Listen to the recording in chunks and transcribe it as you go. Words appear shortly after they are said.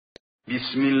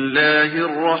بسم الله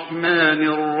الرحمن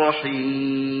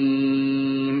الرحيم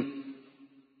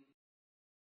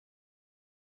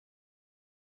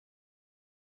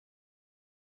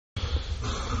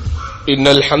إن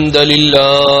الحمد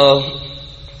لله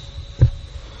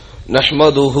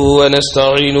نحمده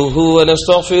ونستعينه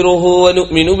ونستغفره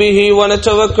ونؤمن به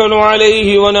ونتوكل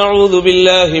عليه ونعوذ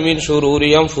بالله من شرور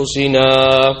أنفسنا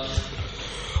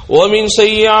ومن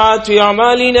سيئات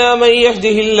أعمالنا من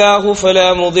يهده الله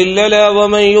فلا مضل له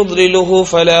ومن يضلله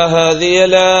فلا هادي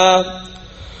له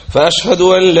فأشهد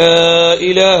أن لا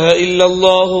إله إلا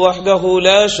الله وحده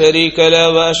لا شريك له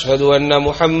وأشهد أن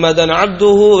محمدا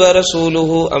عبده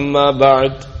ورسوله أما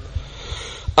بعد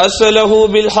أرسله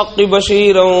بالحق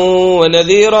بشيرا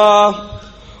ونذيرا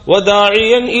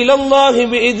وداعيا إلى الله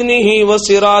بإذنه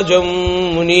وسراجا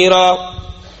منيرا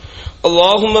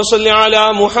اللهم صل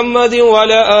على محمد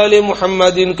وعلى آل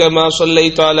محمد كما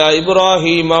صليت على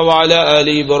إبراهيم وعلى آل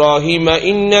إبراهيم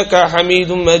إنك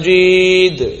حميد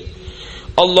مجيد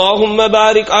اللهم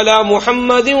بارك على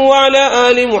محمد وعلى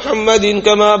آل محمد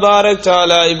كما باركت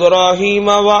على إبراهيم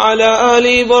وعلى آل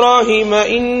إبراهيم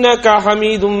إنك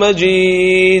حميد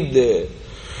مجيد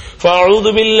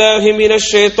فأعوذ بالله من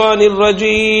الشيطان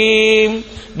الرجيم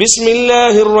بسم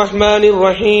الله الرحمن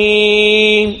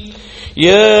الرحيم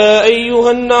يا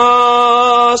أيها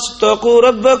الناس اتقوا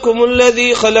ربكم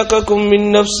الذي خلقكم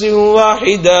من نفس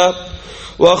واحدة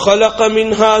وخلق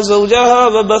منها زوجها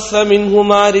وبث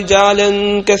منهما رجالا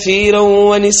كثيرا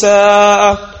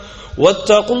ونساء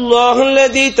واتقوا الله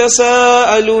الذي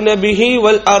تساءلون به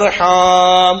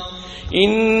والأرحام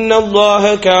إن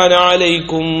الله كان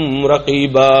عليكم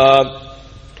رقيبا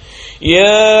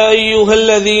يا أيها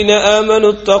الذين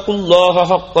آمنوا اتقوا الله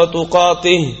حق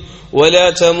تقاته ولا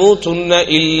تموتن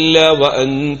إلا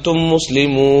وأنتم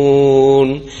مسلمون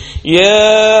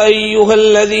يا أيها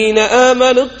الذين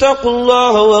آمنوا اتقوا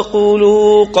الله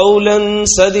وقولوا قولا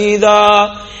سديدا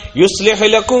يصلح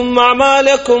لكم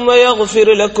أعمالكم ويغفر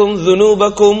لكم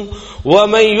ذنوبكم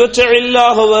ومن يطع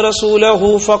الله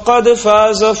ورسوله فقد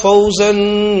فاز فوزا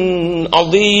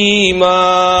عظيما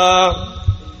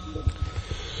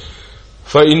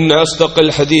فإن أصدق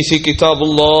الحديث كتاب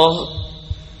الله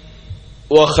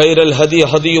وخير الهدي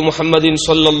هدي محمد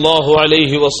صلى الله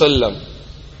عليه وسلم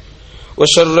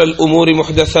وشر الأمور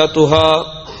محدثاتها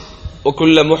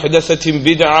وكل محدثة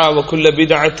بدعة وكل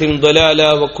بدعة ضلالة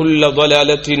وكل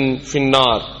ضلالة في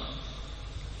النار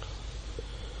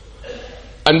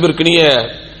அன்பிற்கினிய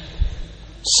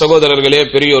சகோதரர்களே,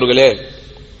 பெரியோர்களே,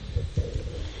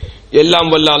 எல்லாம்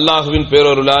வல்ல அல்லாஹுவின்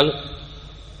பேரருளால்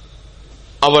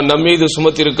அவன் நம்மீது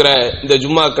சுமத்திருக்கிற இந்த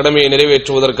ஜும்மா கடமையை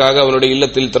நிறைவேற்றுவதற்காக அவனுடைய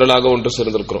இல்லத்தில் திரளாக ஒன்று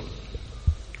சேர்ந்திருக்கிறோம்.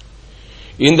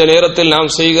 இந்த நேரத்தில் நாம்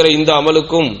செய்கிற இந்த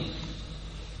அமலுக்கும்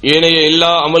ஏனைய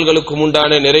எல்லா அமல்களுக்கும்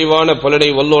உண்டான நிறைவான பலனை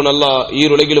வல்லோன் அல்லாஹ்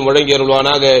ஈருலகிலும் வழங்கி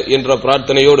அருள்வானாக என்ற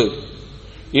பிரார்த்தனையோடு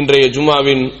இன்றைய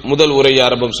ஜும்மாவின் முதல் உரையை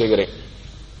ஆரம்பம் செய்கிறேன்.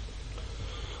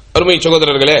 அருமை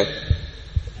சகோதரர்களே,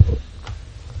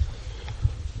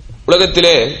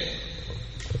 உலகத்திலே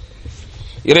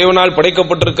இறைவனால்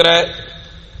படைக்கப்பட்டிருக்கிற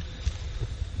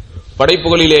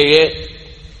படைப்புகளிலேயே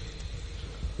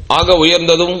ஆக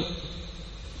உயர்ந்ததும்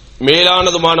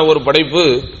மேலானதுமான ஒரு படைப்பு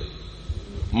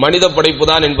மனித படைப்பு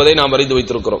தான் என்பதை நாம் அறிந்து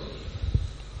வைத்திருக்கிறோம்.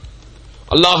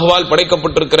 அல்லாஹுவால்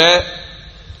படைக்கப்பட்டிருக்கிற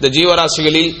இந்த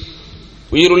ஜீவராசிகளில்,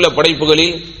 உயிருள்ள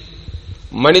படைப்புகளில்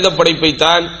மனித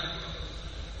படைப்பைத்தான்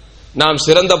நாம்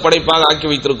சிறந்த படைப்பாக ஆக்கி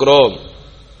வைத்திருக்கிறோம்.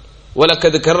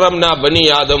 வலக்கது கர்ரம்னா பனி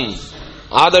ஆதம்,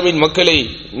 ஆதமின் மக்களை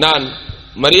நான்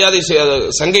மரியாதை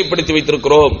சங்கைப்படுத்தி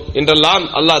வைத்திருக்கிறோம் என்றெல்லாம்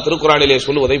அல்லாஹ் திருக்குரானிலே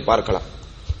சொல்லுவதை பார்க்கலாம்.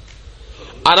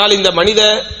 ஆனால் இந்த மனித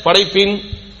படைப்பின்,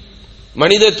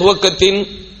 மனித துவக்கத்தின்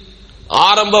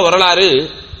ஆரம்ப வரலாறு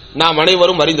நாம்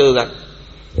அனைவரும் அறிந்ததுதான்.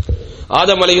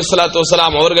 ஆதம் அலைஹிஸ்ஸலாத்து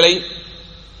வஸ்ஸலாம் அவர்களை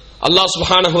அல்லாஹ்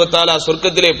சுப்ஹானஹு வ தஆலா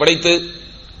சொர்க்கத்திலே படைத்து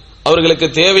அவர்களுக்கு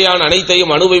தேவையான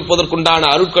அனைத்தையும் அனுபவிப்பதற்குண்டான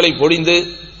அருட்களை பொழிந்து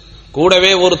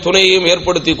கூடவே ஒரு துணையையும்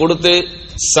ஏற்படுத்தி கொடுத்து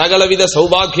சகலவித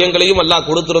சௌபாக்கியங்களையும் அல்லாஹ்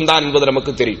கொடுத்திருந்தான் என்பது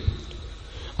நமக்கு தெரியும்.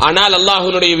 ஆனால்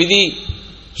அல்லாஹ்வுடைய விதி,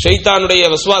 ஷைத்தானுடைய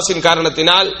வஸ்வாசின்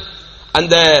காரணத்தினால்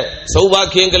அந்த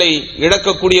சௌபாக்கியங்களை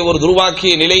இழக்கக்கூடிய ஒரு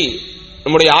துர்வாக்கிய நிலை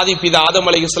நம்முடைய ஆதிபிதா ஆதம்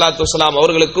அலைஹிஸ்ஸலாத்து வஸ்ஸலாம்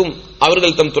அவர்களுக்கும்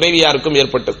அவர்கள் தம் துணைவியாருக்கும்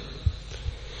ஏற்பட்டது.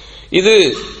 இது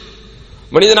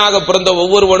மனிதனாக பிறந்த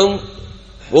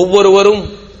ஒவ்வொருவரும்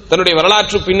தன்னுடைய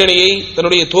வரலாற்று பின்னணியை,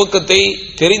 தன்னுடைய துவக்கத்தை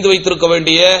தெரிந்து வைத்திருக்க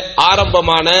வேண்டிய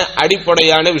ஆரம்பமான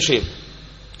அடிப்படையான விஷயம்.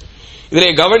 இதிலே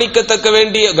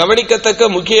கவனிக்கத்தக்க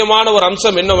முக்கியமான ஒரு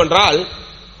அம்சம் என்னவென்றால்,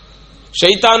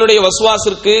 ஷைத்தானுடைய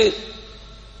வஸ்வாசிற்கு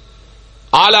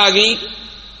ஆளாகி,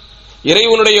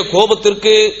 இறைவனுடைய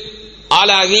கோபத்திற்கு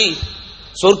ஆளாகி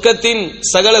சொர்க்கத்தின்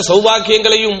சகல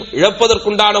சௌபாக்கியங்களையும்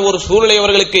இழப்பதற்குண்டான ஒரு சூழ்நிலை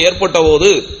அவர்களுக்கு ஏற்பட்ட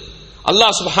போது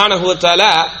அல்லாஹ் சுப்ஹானஹு வ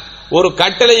தஆலா ஒரு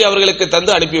கட்டளை அவர்களுக்கு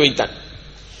தந்து அனுப்பி வைத்தான்.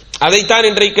 அதைத்தான்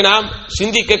இன்றைக்கு நாம்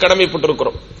சிந்திக்க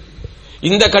கடமைப்பட்டிருக்கிறோம்.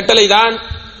 இந்த கட்டளை தான்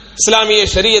இஸ்லாமிய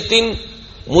ஷரியத்தின்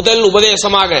முதல்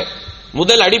உபதேசமாக,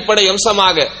 முதல் அடிப்படை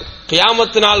அம்சமாக,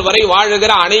 கியாமத்து நாள் வரை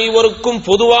வாழுகிற அனைவருக்கும்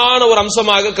பொதுவான ஒரு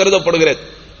அம்சமாக கருதப்படுகிறது.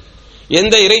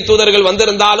 எந்த இறை தூதர்கள்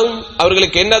வந்திருந்தாலும்,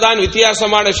 அவர்களுக்கு என்னதான்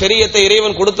வித்தியாசமான ஷரியத்தை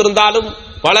இறைவன் கொடுத்திருந்தாலும்,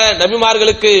 பல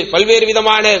நபிமார்களுக்கு பல்வேறு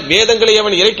விதமான வேதங்களை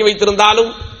அவன் இறக்கி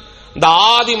வைத்திருந்தாலும், இந்த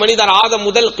ஆதி மனிதர் ஆதம்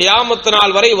முதல் கியாமத்து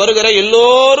நாள் வரை வருகிற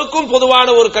எல்லோருக்கும் பொதுவான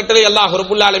ஒரு கட்டளை அல்லாஹ்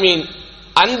ரப்புல் ஆலமீன்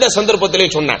அந்த சந்தர்ப்பத்திலே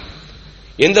சொன்னான்.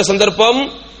 எந்த சந்தர்ப்பம்?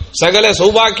 சகல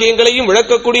சௌபாக்கியங்களையும்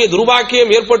விளக்கக்கூடிய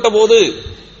துர்பாக்கியம் ஏற்பட்ட போது,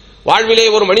 வாழ்விலே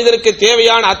ஒரு மனிதருக்கு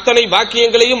தேவையான அத்தனை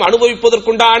பாக்கியங்களையும்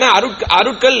அனுபவிப்பதற்குண்டான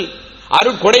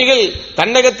அருட்கொடைகள்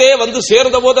தன்னகத்தே வந்து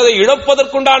சேர்ந்த போது அதை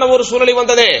இழப்பதற்குண்டான ஒரு சூழ்நிலை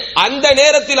வந்ததே, அந்த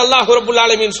நேரத்தில் அல்லாஹ் ரப்புல்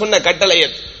ஆலமீன் சொன்ன கட்டளை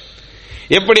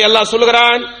எப்படி அல்லாஹ்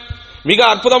சொல்லுகிறான்? மிக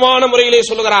அற்புதமான முறையிலே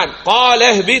சொல்லுகிறான்.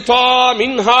 காலஹ்பிதா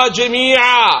மின்ஹா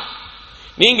ஜமீஆ,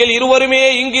 நீங்கள் இருவருமே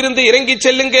இங்கிருந்து இறங்கி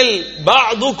செல்லுங்கள்.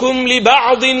 பஅதுகும்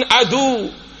லிபஅதின் அது,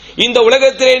 இந்த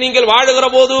உலகத்திலே நீங்கள் வாழுகிற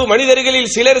போது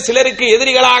மனிதர்களில் சிலர் சிலருக்கு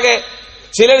எதிரிகளாக,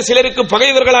 சிலர் சிலருக்கு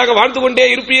பகைவர்களாக வாழ்ந்து கொண்டே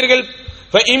இருப்பீர்கள்.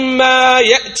 ஃபஇம்மா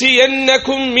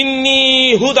யஅ்தியன்னகும் மின்னி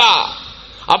ஹுதா,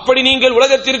 அப்படி நீங்கள்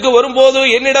உலகத்திற்கு வரும்போது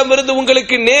என்னிடமிருந்து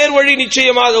உங்களுக்கு நேர்வழி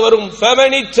நிச்சயமாக வரும்.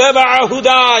 ஃபமனித்தபஅ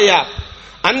ஹுதாய,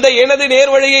 அந்த எனது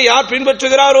நேர்வழியை யார்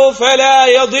பின்பற்றுகிறாரோ ஃபலா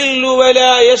யதில்லு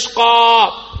வலா யஷ்கா,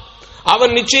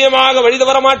 அவன் நிச்சயமாக வழி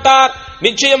தவற மாட்டார்,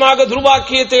 நிச்சயமாக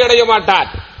துர்பாக்கியத்தை அடைய மாட்டார்.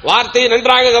 வார்த்தையை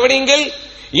நன்றாக கவனியுங்கள்.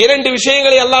 இரண்டு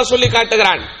விஷயங்களை அல்லாஹ் சொல்லி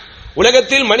காட்டுகிறான்.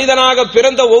 உலகத்தில் மனிதனாக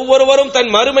பிறந்த ஒவ்வொருவரும் தன்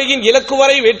மறுமையின் இலக்கு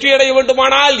வரை வெற்றியடைய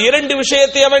வேண்டுமானால் இரண்டு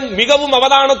விஷயத்தை அவன் மிகவும்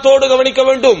அவதானத்தோடு கவனிக்க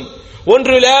வேண்டும்.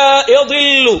 ஒன்று லா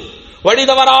யதில்லு, வழி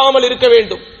தவறாமல் இருக்க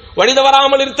வேண்டும். வழி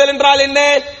தவறாமல் இருத்தல் என்றால் என்ன?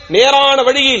 நேரான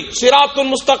வழியில், சிராத்துல்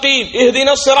முஸ்தகீம்,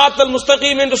 இஹ்தினஸ் சிராத்தல்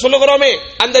முஸ்தகீம் என்று சொல்லுகிறோமே,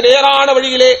 அந்த நேரான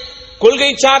வழியிலே,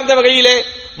 கொள்கை சார்ந்த வகையிலே,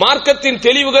 மார்க்கத்தின்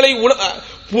தெளிவுகளை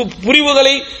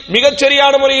புரிவுகளை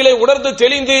மிகச்சரியான முறையிலே உணர்ந்து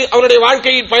தெளிந்து அவனுடைய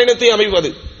வாழ்க்கையின் பயணத்தை அமைவது.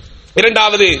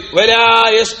 இரண்டாவது வலா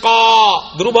யஷ்கா,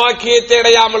 துர்பாக்கியத்தை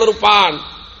அடையாமல் இருப்பான்.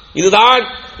 இதுதான்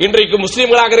இன்றைக்கு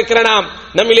முஸ்லிம்களாக இருக்கிற நாம்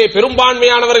நம்மிலே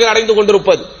பெரும்பான்மையானவர்கள் அடைந்து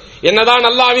கொண்டிருப்பது. என்னதான்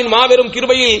அல்லாஹ்வின் மாபெரும்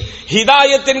கிருபையில்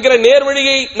ஹிதாயத் என்கிற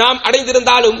நேர்வழியை நாம்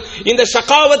அடைந்திருந்தாலும் இந்த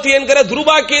ஷகாவத் என்கிற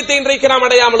துர்பாக்கியத்தை இன்றைக்கு நாம்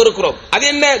அடையாமல் இருக்கிறோம். அது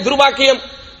என்ன துர்பாக்கியம்?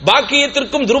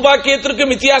 பாக்கியத்திற்கும்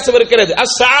துர்பாக்கியத்திற்கும் வித்தியாசம் இருக்கிறது.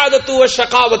 அஸ்ஸாதத்து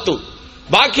வஷ்ஷகாவத்து.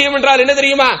 பாக்கியம் என்றால் என்ன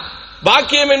தெரியுமா?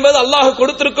 பாக்கியம் என்பது அல்லாஹ்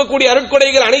கொடுத்திருக்கக்கூடிய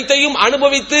அருட்கொடைகள் அனைத்தையும்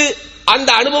அனுபவித்து அந்த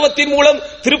அனுபவத்தின் மூலம்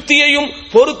திருப்தியையும்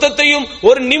பொருத்தத்தையும்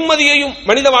ஒரு நிம்மதியையும்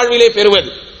மனித வாழ்விலே பெறுவது.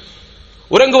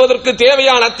 உறங்குவதற்கு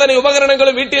தேவையான அத்தனை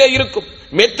உபகரணங்களும் வீட்டிலே இருக்கும்,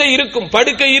 மெத்தை இருக்கும்,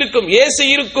 படுக்கை இருக்கும், ஏசி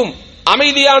இருக்கும்,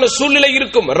 அமைதியான சூழ்நிலை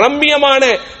இருக்கும், ரம்மியமான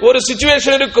ஒரு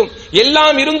சிச்சுவேஷன் இருக்கும்.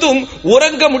 எல்லாம் இருந்தும்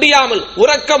உறங்க முடியாமல்,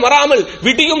 உறக்கம் வராமல்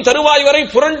விடியும் தருவாய் வரை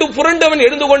புரண்டு புரண்டு அவன்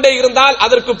எழுந்து கொண்டே இருந்தால்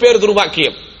அதற்கு பேர்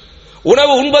துர்பாக்கியம்.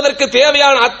 உணவு உண்பதற்கு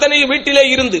தேவையான அத்தனை வீட்டிலே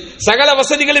இருந்து, சகல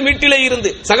வசதிகளும் வீட்டிலே இருந்து,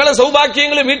 சகல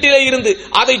சௌபாக்கியங்களும் வீட்டிலே இருந்து,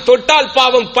 அதை தொட்டால்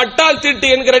பாவம், பட்டால் தீட்டு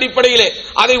என்கிற அடிப்படையிலே,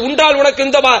 அதை உண்டால் உனக்கு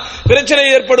இந்த பிரச்சனை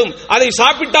ஏற்படும், அதை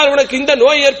சாப்பிட்டால் உனக்கு இந்த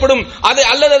நோய் ஏற்படும்,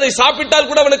 அல்லது அதை சாப்பிட்டால்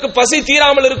கூட அவனுக்கு பசி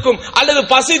தீராமல் இருக்கும், அல்லது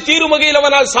பசி தீரும் வகையில்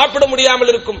அவனால் சாப்பிட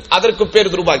முடியாமல் இருக்கும், அதற்கு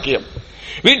பேர் துர்பாக்கியம்.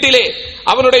 வீட்டிலே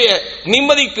அவனுடைய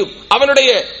நிம்மதிக்கு, அவனுடைய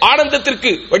ஆனந்தத்திற்கு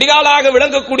வடிகாலாக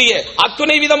விளங்கக்கூடிய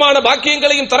அத்துணை விதமான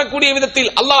பாக்கியங்களையும் தரக்கூடிய விதத்தில்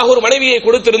அல்லாஹ் ஒரு மனைவியை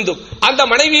கொடுத்திருந்தும் அந்த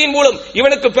மனைவியின் மூலம்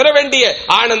இவனுக்கு பெற வேண்டிய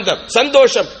ஆனந்தம்,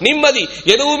 சந்தோஷம், நிம்மதி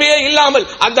எதுவுமே இல்லாமல்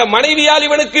அந்த மனைவியால்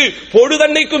இவனுக்கு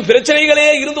பொழுதன்னைக்கும் பிரச்சனைகளே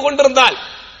இருந்து கொண்டிருந்தால்,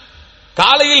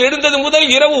 காலையில் எழுந்தது முதல்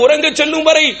இரவு உறங்க செல்லும்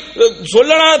வரை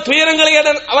சொல்லனா துயரங்களை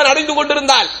அவன் அடைந்து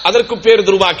கொண்டிருந்தால் அதற்கு பேர்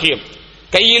துர்பாக்கியம்.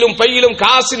 கையிலும் பையிலும்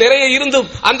காசு நிறைய இருந்தும்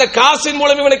அந்த காசின்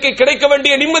மூலம் இவனுக்கு கிடைக்க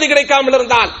வேண்டிய நிம்மதி கிடைக்காமல்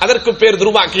இருந்தால் அதற்கு பேர்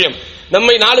துர்பாக்கியம்.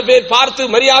 நம்மை 4 பேர் பார்த்து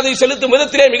மரியாதை செலுத்தும்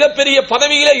விதத்திலே மிகப்பெரிய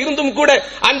பதவியிலே இருந்தும் கூட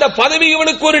அந்த பதவி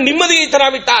இவனுக்கு ஒரு நிம்மதியை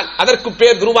தராவிட்டால் அதற்கு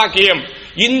பேர் துர்பாக்கியம்.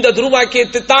 இந்த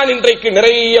துர்பாக்கியத்தை தான் இன்றைக்கு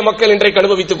நிறைய மக்கள் இன்றைக்கு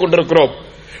அனுபவித்துக் கொண்டிருக்கிறோம்.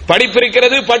 படிப்பு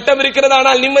இருக்கிறது, பட்டம் இருக்கிறது,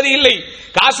 ஆனால் நிம்மதி இல்லை.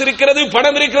 காசு இருக்கிறது,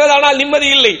 பணம் இருக்கிறது, ஆனால் நிம்மதி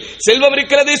இல்லை. செல்வம்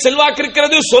இருக்கிறது, செல்வாக்கு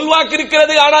இருக்கிறது, சொல்வாக்கு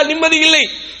இருக்கிறது, ஆனால் நிம்மதி இல்லை.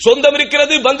 சொந்தம்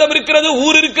இருக்கிறது, பந்தம் இருக்கிறது,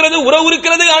 ஊர் இருக்கிறது, உறவு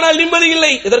இருக்கிறது, ஆனால் நிம்மதி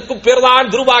இல்லை. இதற்கு பேர்தான்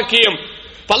துர்பாக்கியம்.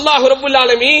 அல்லாஹ் ரப்புல்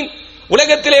ஆலமீன்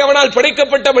உலகத்திலே அவனால்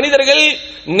படைக்கப்பட்ட மனிதர்கள்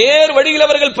நேர் வழியில்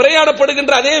அவர்கள்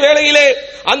பிரயாணப்படுகின்ற அதே வேளையிலே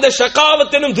அந்த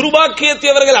ஷகாவத் எனும் துர்பாக்கியத்தை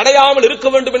அவர்கள் அடையாமல் இருக்க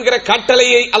வேண்டும் என்கிற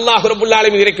கட்டளையை அல்லாஹ் ரப்புல்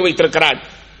ஆலமீன் இறக்கி வைத்திருக்கிறான்.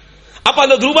 அப்ப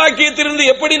அந்த துர்பாக்கியத்திலிருந்து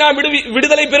எப்படி நாம்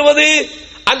விடுதலை பெறுவது?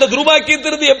 அந்த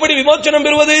துர்பாக்கியத்திலிருந்து எப்படி விமோசனம்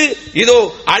பெறுவது? இதோ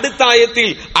அடுத்த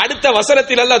ஆயத்தில், அடுத்த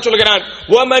வசனத்தில் அல்லாஹ் சொல்கிறான்,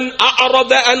 வமன்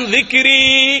அஅரத அன் ذிக்ரி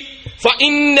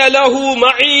ஃபஇன்ன லஹு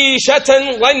மஈஷதன்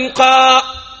வன்கா.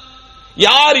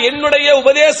 யார் என்னுடைய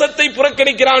உபதேசத்தை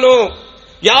புறக்கணிக்கிறானோ,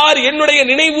 யார் என்னுடைய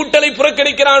நினைவூட்டலை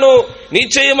புறக்கணிக்கிறானோ,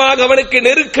 நிச்சயமாக அவனுக்கு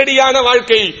நெருக்கடியான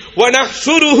வாழ்க்கை.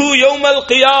 வனஹ்ஷுருஹு யௌமல்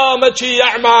கியாமத்தி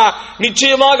அமா.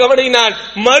 நிச்சயமாக அவனை நான்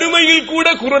மறுமையில் கூட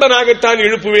குருடனாகத்தான்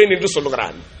எழுப்புவேன் என்று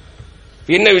சொல்கிறான்.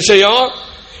 என்ன விஷயம்?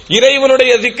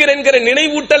 இறைவனுடைய திக்ர் என்கிற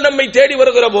நினைவூட்டல் நம்மை தேடி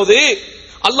வருகிற போது,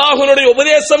 அல்லாஹ்வுடைய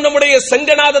உபதேசம் நம்முடைய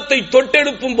சங்கநாதத்தை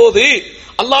தொட்டெடுப்பும் போது,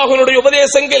 அல்லாஹ்வுடைய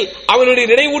உபதேசங்கள், அவனுடைய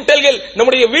நினைவூட்டல்கள்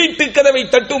நம்முடைய வீட்டு கதவை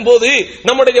தட்டும் போது,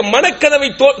 நம்முடைய மனக்கதவை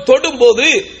தொடும் போது,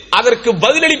 அதற்கு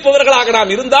பதிலளிப்பவர்களாக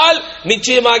நாம் இருந்தால்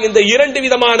நிச்சயமாக இந்த இரண்டு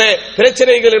விதமான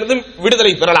பிரச்சனைகளிலிருந்து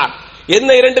விடுதலை பெறலாம். என்ன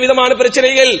இரண்டு விதமான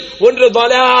பிரச்சனைகள்? ஒன்று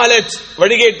தலாலத்,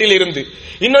 வழிகேட்டில் இருந்து,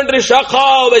 இன்னொன்று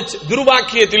ஷகாவத்,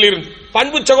 துர்பாக்கியத்தில் இருந்து.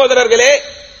 பண்பு சகோதரர்களே,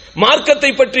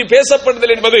 மார்க்கத்தை பற்றி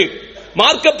பேசப்படுதல் என்பது,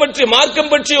 மார்க்கம்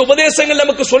பற்றிய உபதேசங்கள்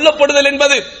நமக்கு சொல்லப்படுதல்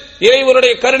என்பது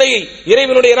இறைவனுடைய கருணையை,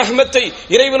 இறைவனுடைய ரஹ்மத்தை,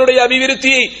 இறைவனுடைய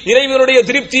அபிவிருத்தியை, இறைவனுடைய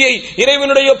திருப்தியை,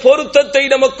 இறைவனுடைய பொருத்தத்தை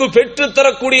நமக்கு பெற்றுத்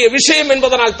தரக்கூடிய விஷயம்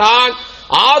என்பதனால் தான்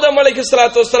ஆதம்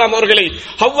அலைஹிஸ்ஸலாத்து வஸ்ஸலாம் அவர்களை,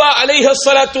 ஹவ்வா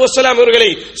அலைஹிஸ்ஸலாத்து வஸ்ஸலாம்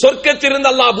அவர்களை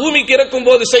சொர்க்கத்திலிருந்து அல்லாஹ் பூமிக்கு இறக்கும்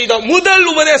போது செய்த முதல்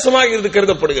உபதேசமாக இது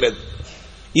கருதப்படுகிறது.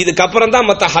 இதுக்கப்புறம் தான்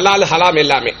மற்ற ஹலால் ஹலாம்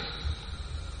எல்லாமே.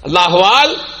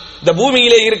 அல்லாஹ்வால் இந்த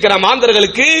பூமியிலே இருக்கிற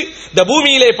மாந்தர்களுக்கு, இந்த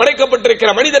பூமியிலே படைக்கப்பட்டிருக்கிற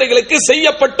மனிதர்களுக்கு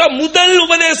செய்யப்பட்ட முதல்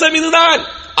உபதேசம் இதுதான்.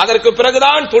 அதற்கு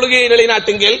பிறகுதான் தொழுகையை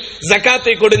நிலைநாட்டுங்கள்,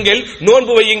 ஜகாத்தை கொடுங்கள்,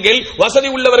 நோன்பு வையுங்கள்,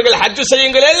 வசதி உள்ளவர்கள் ஹஜ்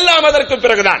செய்யுங்கள், எல்லாம் அதற்கு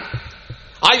பிறகுதான்.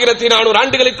 1400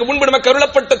 ஆண்டுகளுக்கு முன்பு நமக்கு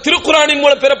அருளப்பட்ட திருக்குர்ஆனின்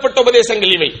மூலம் பெறப்பட்ட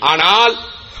உபதேசங்கள் இவை. ஆனால்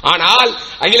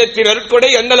அகிலத்தின் அருட்கொடை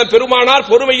அண்ணல பெருமானார்,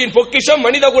 பொறுமையின் பொக்கிஷம்,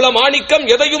 மனிதகுல மாணிக்கம்,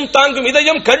 எதையும் தாங்கும்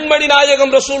இதயம், கண்மணி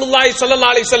நாயகம் ரசூலுல்லாஹி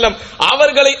ஸல்லல்லாஹு அலைஹி வஸல்லம்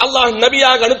அவர்களை அல்லாஹ்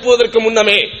நபியாக அனுப்புவதற்கு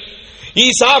முன்னமே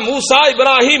ஈசா, மூசா,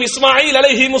 இப்ராஹிம், இஸ்மாயில்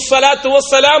அலைஹிமுஸ்ஸலாத்து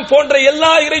வஸ்ஸலாம் போன்ற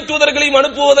எல்லா இறை தூதர்களையும்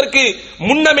அனுப்புவதற்கு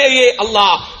முன்னமேயே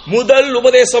அல்லாஹ் முதல்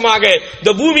உபதேசமாக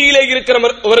இந்த பூமியிலே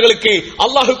இருக்கிறவர்களுக்கு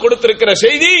அல்லாஹ் கொடுத்திருக்கிற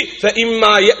செய்தி,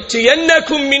 ஃபஇம்மா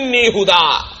யஅத்தியன்னகும் மின்னி ஹுதா,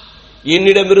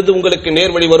 என்னிடமிருந்து உங்களுக்கு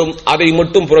நேர்வழி வரும், அதை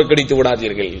மட்டும் புறக்கணித்து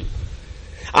விடாதீர்கள்,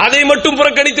 அதை மட்டும்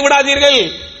புறக்கணித்து விடாதீர்கள்.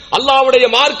 அல்லாஹ்வுடைய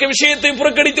மார்க்க விஷயத்தை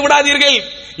புறக்கணித்து விடாதீர்கள்,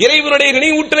 இறைவனுடைய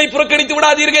நினைவூட்டலை புறக்கணித்து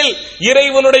விடாதீர்கள்,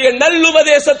 இறைவனுடைய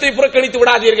நல்லுபதேசத்தை புறக்கணித்து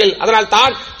விடாதீர்கள். அதனால்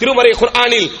தான் திருமறை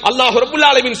குர்ஆனில் அல்லாஹ் ரப்பல்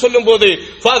ஆலமீன் சொல்லும்போது,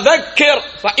 ஃபதக்கிர்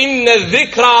ஃபஇன்ன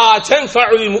ذிக்ரா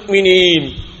தன்ஃபஉல் முஃமினீன்,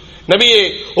 நபியே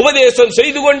உபதேசம்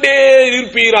செய்து கொண்டே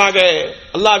இருப்பீராக.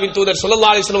 அல்லாஹ்வின் தூதர்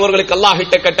ஸல்லல்லாஹு அலைஹி வஸல்லம் அவர்களுக்கு அல்லாஹ்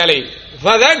இட்ட கட்டளை,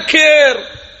 ஃபதக்கிர்,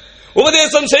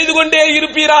 உபதேசம் செய்து கொண்டே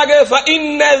இருப்பீராக.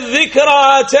 ஃபஇன்ன ذிக்ரா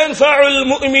தன்ஃபஉல்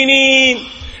முஃமினீன்,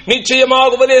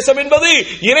 நிச்சயமாக உபதேசம் என்பது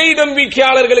இறை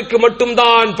நம்பிக்கையாளர்களுக்கு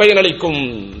மட்டும்தான் பயனளிக்கும்.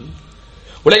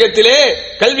 உலகத்திலே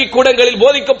கல்வி கூடங்களில்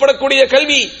போதிக்கப்படக்கூடிய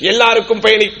கல்வி எல்லாருக்கும்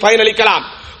பயனளிக்கலாம்.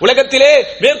 உலகத்திலே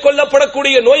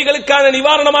மேற்கொள்ளப்படக்கூடிய நோய்களுக்கான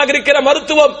நிவாரணமாக இருக்கிற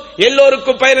மருத்துவம்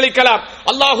எல்லோருக்கும் பயனளிக்கலாம்.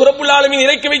 அல்லாஹ் ரப்பல் ஆலமீன்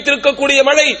இறக்கி வைத்திருக்கக்கூடிய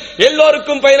மழை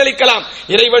எல்லோருக்கும் பயனளிக்கலாம்.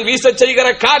 இறைவன் வீசச் செய்கிற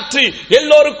காற்று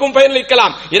எல்லோருக்கும்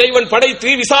பயனளிக்கலாம். இறைவன்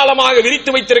படைத்து விசாலமாக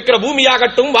விரித்து வைத்திருக்கிற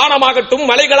பூமியாகட்டும், வானமாகட்டும்,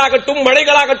 மலைகளாகட்டும்,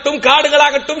 மழைகளாகட்டும்,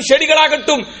 காடுகளாகட்டும்,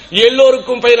 செடிகளாகட்டும்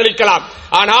எல்லோருக்கும் பயனளிக்கலாம்.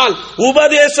 ஆனால்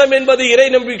உபதேசம் என்பது இறை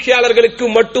நம்பிக்கையாளர்களுக்கு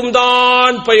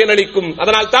மட்டும்தான் பயனளிக்கும்.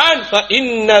 அதனால் தான்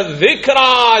இன்ன ذிக்ரா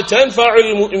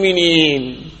தன்ஃபஉல் முஃமினீன்,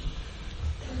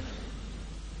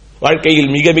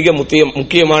 வாழ்க்கையில் மிக மிக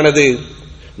முக்கியமானது,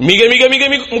 மிக மிக மிக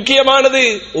முக்கியமானது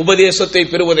உபதேசத்தை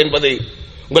பெறுவது என்பது.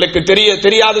 உங்களுக்கு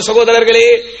தெரியாத சகோதரர்களே,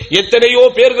 எத்தனையோ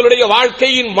பேர்களுடைய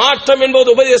வாழ்க்கையின் மாற்றம் என்பது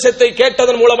உபதேசத்தை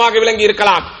கேட்டதன் மூலமாக விளங்கி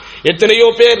இருக்கலாம். எத்தனையோ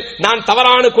பேர், நான்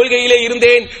தவறான கொள்கையிலே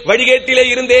இருந்தேன், வழிகேட்டிலே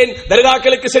இருந்தேன்,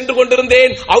 தர்காக்களுக்கு சென்று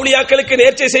கொண்டிருந்தேன், அவுலியாக்களுக்கு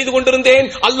நேர்ச்சை செய்து கொண்டிருந்தேன்,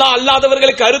 அல்லாஹ்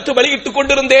அல்லாதவர்களுக்கு அறுத்து பலியிட்டுக்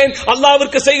கொண்டிருந்தேன்,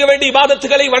 அல்லாஹ்விற்கு செய்ய வேண்டிய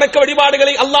இபாதத்துகளை, வணக்க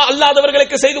வழிபாடுகளை அல்லாஹ்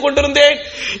அல்லாதவர்களுக்கு செய்து கொண்டிருந்தேன்,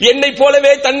 என்னை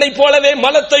போலவே தன்னை போலவே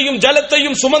மலத்தையும்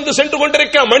ஜலத்தையும் சுமந்து சென்று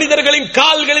கொண்டிருக்கிற மனிதர்களின்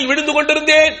கால்களில் விழுந்து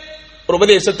கொண்டிருந்தேன். ஒரு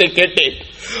உபதேசத்தை கேட்டேன்,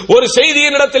 ஒரு செய்தி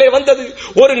என்னிடத்திலே வந்தது,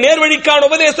 ஒரு நேர்வழிக்கான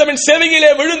உபதேசம் என் செவியிலே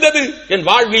விழுந்தது, என்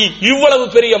வாழ்வில் இவ்வளவு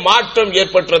பெரிய மாற்றம்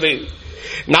ஏற்பட்டது.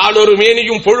 நாளொரு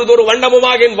மேனியும் பொழுதொரு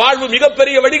வண்ணமுமாக என் வாழ்வு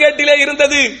மிகப்பெரிய வழிகேட்டிலே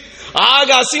இருந்தது. ஆக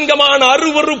அசிங்கமான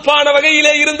அருவருப்பான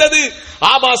வகையிலே இருந்தது.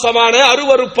 ஆபாசமான,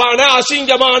 அருவருப்பான,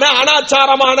 அசிங்கமான,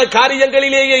 அனாச்சாரமான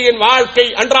காரியங்களிலேயே என் வாழ்க்கை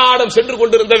அன்றாடம் சென்று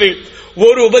கொண்டிருந்தது.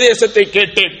 ஒரு உபதேசத்தை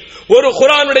கேட்டேன், ஒரு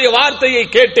குர்ஆனுடைய வார்த்தையை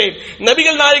கேட்டேன்,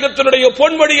 நபிகள் நாயகத்தினுடைய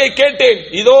பொன்மொழியை கேட்டேன்.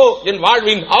 இதோ என்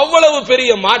வாழ்வின் அவ்வளவு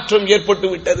பெரிய மாற்றம் ஏற்பட்டு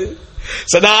விட்டது.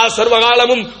 சதா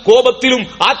சர்வகாலமும் கோபத்திலும்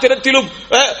ஆத்திரத்திலும்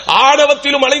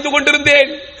ஆணவத்திலும் அலைந்து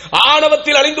கொண்டிருந்தேன்,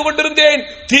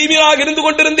 தீவிராக இருந்து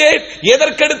கொண்டிருந்தேன்,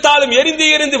 எதற்கெடுத்தாலும்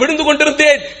எரிந்து விழுந்து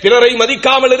கொண்டிருந்தேன், பிறரை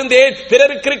மதிக்காமல் இருந்தேன்,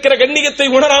 பிறருக்கு இருக்கிற கண்ணியத்தை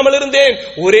உணராமல் இருந்தேன்.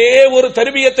 ஒரே ஒரு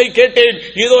தர்பியத்தை கேட்டேன்,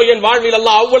 இதோ என் வாழ்வில்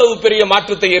அல்லாஹ் அவ்வளவு பெரிய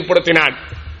மாற்றத்தை ஏற்படுத்தினான்.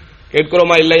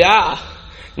 கேட்கிறோமா இல்லையா?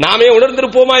 நாமே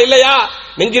உணர்ந்திருப்போமா இல்லையா?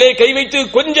 நெஞ்சிலே கை வைத்து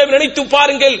கொஞ்சம் நினைத்து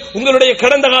பாருங்கள், உங்களுடைய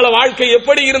கடந்த கால வாழ்க்கை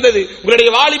எப்படி இருந்தது? உங்களுடைய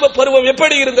வாலிப பருவம்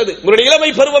எப்படி இருந்தது? உங்களுடைய இளமை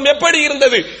பருவம் எப்படி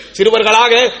இருந்தது?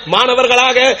 சிறுவர்களாக,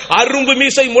 மாணவர்களாக, அரும்பு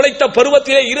மீசை முளைத்த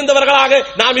பருவத்திலே இருந்தவர்களாக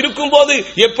நாம் இருக்கும் போது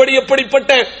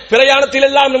எப்படிப்பட்ட பிரயாணத்தில்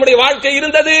எல்லாம் நம்முடைய வாழ்க்கை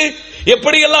இருந்தது?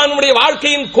 எப்படியெல்லாம் நம்முடைய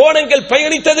வாழ்க்கையின் கோணங்கள்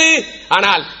பயணித்தது?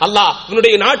 ஆனால் அல்லாஹ்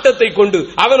அவனுடைய நாட்டத்தை கொண்டு,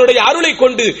 அவனுடைய அருளை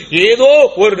கொண்டு ஏதோ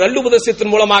ஒரு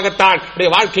நல்லுபதேசத்தின் மூலமாகத்தான்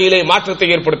வாழ்க்கையிலே மாற்றத்தை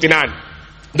ஏற்படுத்தினான்.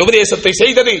 இந்த உபதேசத்தை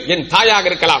செய்தது என் தாயாக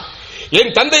இருக்கலாம்,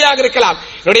 என் தந்தையாக இருக்கலாம்,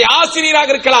 என்னுடைய ஆசிரியராக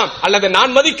இருக்கலாம், அல்லது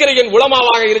நான் மதிக்கிற என்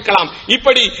உலமாவாக இருக்கலாம்.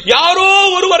 இப்படி யாரோ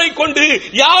ஒருவரை கொண்டு,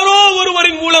 யாரோ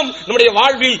ஒருவரின் மூலம் நம்முடைய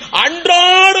வாழ்வில்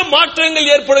அன்றாட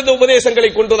மாற்றங்கள் ஏற்படுத்த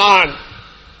உபதேசங்களை கொண்டுதான்.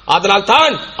 அதனால்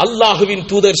தான் அல்லாஹுவின்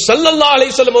தூதர் ஸல்லல்லாஹு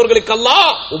அலைஹி வஸல்லம் அவர்களுக்கு அல்லாஹ்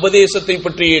உபதேசத்தை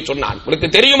பற்றியே சொன்னான். உங்களுக்கு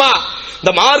தெரியுமா,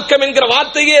 இந்த மார்க்கம் என்கிற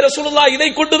வார்த்தையே ரசூலுல்லாஹ் இதை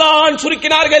கொண்டுதான்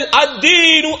சுருக்கினார்கள்.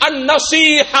 அத்தீனு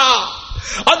அன்-நஸீஹா,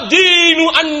 அத்தீனு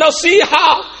அன்-நஸீஹா.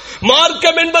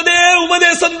 மார்க்கம் என்பதே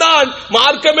உபதேசம் தான்,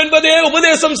 மார்க்கம் என்பதே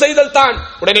உபதேசம் செய்தல் தான்.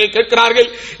 உடனே கேட்கிறார்கள்,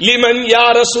 லிமன் யா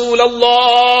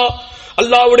ரசூலல்லாஹ்,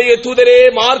 அல்லாஹ்வுடைய தூதரே,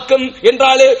 மார்க்கம்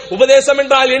என்றாலே, உபதேசம்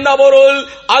என்றால் என்ன பொருள்?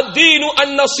 அத்தீனு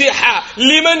அன்-நஸீஹா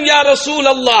லிமன் யா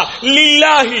ரசூலல்லாஹ்,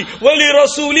 லில்லாஹி வ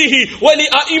லிரசூலிஹி வ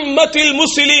லிஅஇம்மத்தில்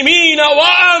முஸ்லிமீன வ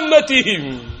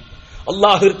ஆம்மத்திஹிம்.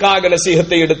 அல்லாஹ்விற்காக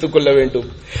நசீஹத்தை எடுத்துக்கொள்ள வேண்டும்,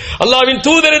 அல்லாஹ்வின்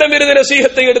தூதரிடமிருந்து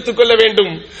நசீஹத்தை எடுத்துக்கொள்ள வேண்டும்,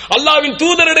 அல்லாஹ்வின்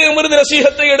தூதரிடமிருந்து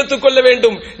நசீஹத்தை எடுத்துக்கொள்ள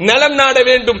வேண்டும், நலம் நாட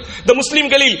வேண்டும். இந்த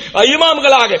முஸ்லிம்களில்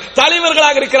இமாம்களாக,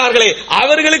 தலைவர்களாக இருக்கிறார்களே,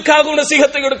 அவர்களுக்காக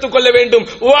நசீஹத்தை எடுத்துக்கொள்ள வேண்டும்.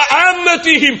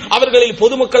 அவர்களில்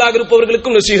பொதுமக்களாக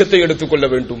இருப்பவர்களுக்கும் நசீஹத்தை எடுத்துக்கொள்ள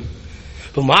வேண்டும்.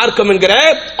 மார்க்கம் என்கிற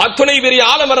அத்துணை பெரிய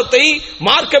ஆலமரத்தை,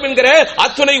 மார்க்கம் என்கிற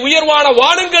அத்துணை உயர்வான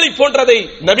வானங்களை போன்றதை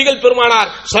நபிகள்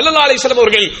பெருமானார் ஸல்லல்லாஹு அலைஹி வஸல்லம்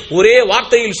அவர்கள் ஒரே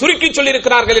வார்த்தையில் சுருக்கி சொல்லி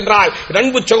இருக்கிறார்கள் என்றால்,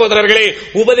 அன்பு சகோதரர்களே,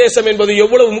 உபதேசம் என்பது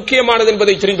எவ்வளவு முக்கியமானது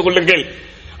என்பதை தெரிந்து கொள்ளுங்கள்.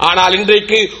 ஆனால்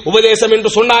இன்றைக்கு உபதேசம் என்று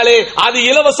சொன்னாலே அது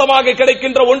இலவசமாக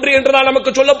கிடைக்கின்ற ஒன்று என்றுதான்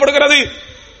நமக்கு சொல்லப்படுகிறது.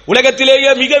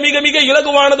 உலகத்திலேயே மிக மிக மிக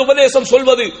இலகுவானது உபதேசம்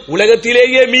சொல்வது,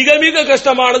 உலகத்திலேயே மிக மிக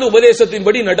கஷ்டமானது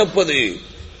உபதேசத்தின்படி நடப்பது.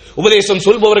 உபதேசம்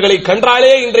சொல்பவர்களை கண்டாலே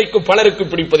இன்றைக்கு பலருக்கு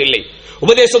பிடிப்பதில்லை.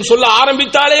 உபதேசம் சொல்ல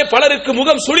ஆரம்பித்தாலே பலருக்கு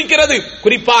முகம் சுளிக்கிறது.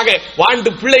 குறிப்பாக வாண்டு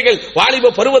பிள்ளைகள்,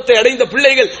 வாலிப பருவத்தை அடைந்த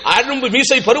பிள்ளைகள், அரும்பு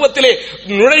மீசை பருவத்திலே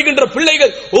நுழைகின்ற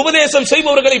பிள்ளைகள் உபதேசம்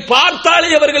செய்பவர்களை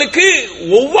பார்த்தாலே அவர்களுக்கு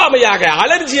ஒவ்வாமையாக,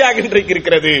 அலர்ஜியாக இன்றைக்கு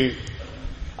இருக்கிறது.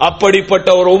 அப்படிப்பட்ட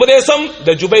ஒரு உபதேசம்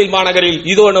இந்த ஜுபைல் மாநகரில்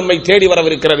இதோ நம்மை தேடி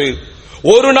வரவிருக்கிறது.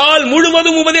 ஒரு நாள்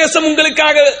முழுவதும் உபதேசம்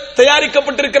உங்களுக்காக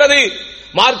தயாரிக்கப்பட்டிருக்கிறது.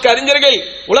 மார்க்க அறிஞர்கள்,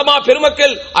 உலமா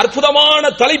பெருமக்கள் அற்புதமான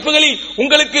தலைப்புகளில்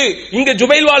உங்களுக்கு இங்கு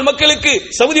ஜுபைல் வாழ் மக்களுக்கு,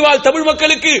 சவுதி வாழ் தமிழ்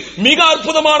மக்களுக்கு மிக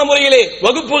அற்புதமான முறையிலே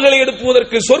வகுப்புகளை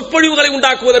எடுப்பதற்கு, சொற்பொழிவுகளை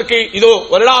உண்டாக்குவதற்கு இதோ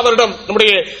வருடம்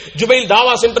நம்முடைய ஜுபைல்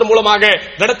தாவா சென்டர் மூலமாக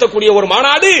நடத்தக்கூடிய ஒரு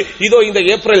மாநாடு இதோ இந்த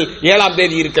ஏப்ரல் 7ஆம்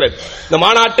தேதி இருக்கிறது. இந்த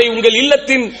மாநாட்டை உங்கள்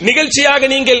இல்லத்தின் நிகழ்ச்சியாக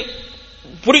நீங்கள்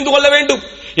புரிந்து கொள்ள வேண்டும்.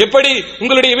 எப்படி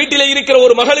உங்களுடைய வீட்டிலே இருக்கிற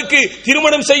ஒரு மகளுக்கு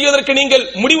திருமணம் செய்வதற்கு நீங்கள்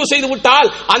முடிவு செய்து விட்டால்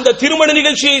அந்த திருமண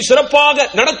நிகழ்ச்சியை சிறப்பாக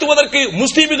நடத்துவதற்கு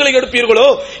முஸ்லிம்களை எடுப்பீர்களோ,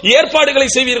 ஏற்பாடுகளை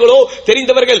செய்வீர்களோ,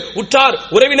 தெரிந்தவர்கள், உற்றார்,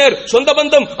 உறவினர், சொந்த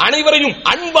பந்தம் அனைவரையும்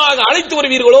அன்பாக அழைத்து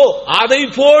வருவீர்களோ, அதை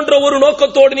போன்ற ஒரு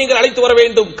நோக்கத்தோடு நீங்கள் அழைத்து வர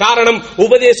வேண்டும். காரணம்,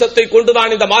 உபதேசத்தை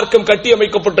கொண்டுதான் இந்த மார்க்கம்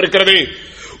கட்டியமைக்கப்பட்டிருக்கிறது.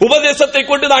 உபதேசத்தை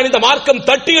கொண்டுதான் இந்த மார்க்கம்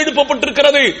தட்டி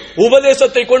எழுப்பப்பட்டிருக்கிறது.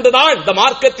 உபதேசத்தை கொண்டுதான் இந்த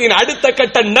மார்க்கத்தின் அடுத்த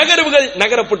கட்ட நகர்வுகள்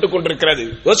நகரப்பட்டுக் கொண்டிருக்கிறது.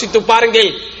 யோசித்து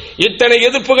பாருங்கள், இத்தனை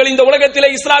எதிர்ப்புகள் இந்த உலகத்திலே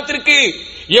இஸ்லாத்திற்கு,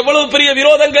 எவ்வளவு பெரிய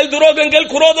விரோதங்கள், துரோகங்கள்,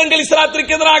 குரோதங்கள்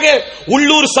இஸ்லாத்திற்கு எதிராக.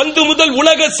 உள்ளூர் சந்து முதல்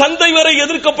உலக சந்தை வரை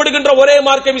எதிர்க்கப்படுகின்ற ஒரே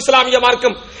மார்க்கம் இஸ்லாமிய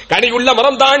மார்க்கம். கனியுள்ள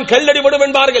மரம் தான் கல்லடிபடும்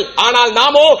என்பார்கள். ஆனால்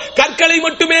நாமோ கற்களை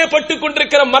மட்டுமே பட்டுக்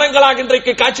கொண்டிருக்கிற மரங்களாக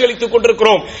இன்றைக்கு காட்சியளித்துக்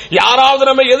கொண்டிருக்கிறோம். யாராவது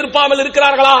நம்மை எதிர்ப்பாமல்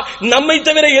இருக்கிறார்களா? நம்மை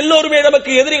தவிர எல்லோருமே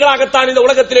நமக்கு எதிரிகளாகத்தான் இந்த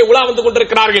உலகத்திலே உலா வந்து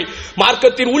கொண்டிருக்கிறார்கள்.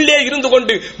 மார்க்கத்தின் உள்ளே இருந்து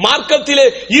கொண்டு மார்க்கத்திலே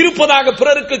இருப்பதாக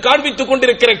பிறருக்கு காண்பித்துக்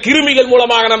கொண்டிருக்கிற கிருமிகள்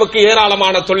மூலமாக நமக்கு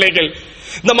ஏராளமான தொல்லைகள்.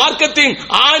 இந்த மார்க்கத்தின்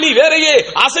ஆணி வேறையே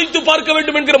அசைத்து பார்க்க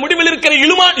வேண்டும் என்கிற முடிவில் இருக்கிற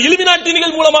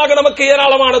இலுமினாட்டிகள் மூலமாக நமக்கு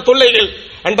ஏராளமான தொல்லைகள்.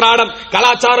 அன்றாடம்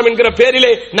கலாச்சாரம் என்கிற பேரிலே,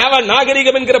 நவ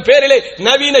நாகரிகம் என்கிற பேரிலே,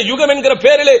 நவீன யுகம் என்கிற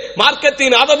பேரிலே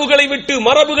மார்க்கத்தின் அதவுகளை விட்டு,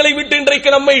 மரபுகளை விட்டு இன்றைக்கு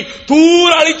நம்மை தூர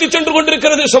அழைத்து சென்று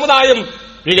கொண்டிருக்கிறது சமுதாயம்.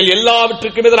 இவைகள்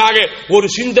எல்லாவற்றுக்கும் எதிராக ஒரு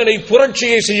சிந்தனை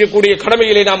புரட்சியை செய்யக்கூடிய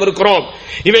கடமையிலே நாம் இருக்கிறோம்.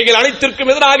 இவைகள்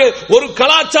அனைத்திற்கும் எதிராக ஒரு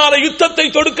கலாச்சார யுத்தத்தை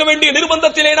தொடுக்க வேண்டிய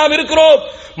நிர்பந்தத்திலே நாம் இருக்கிறோம்.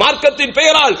 மார்க்கத்தின்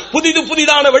பெயரால்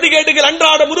புதிதான வழிகேடுகள்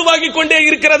அன்றாடம் உருவாகி கொண்டே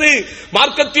இருக்கிறது.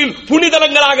 மார்க்கத்தில்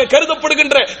புனிதலங்களாக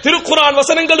கருதப்படுகின்ற திருக்குர்ஆன்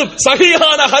வசனங்களும்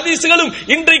சஹீஹான ஹதீஸ்களும்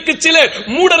இன்றைக்கு சில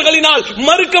மூடர்களினால்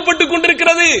மறுக்கப்பட்டுக்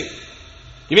கொண்டிருக்கிறது.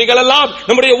 இவைகளெல்லாம்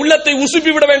நம்முடைய உள்ளத்தை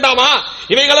உசுப்பி விட வேண்டாமா?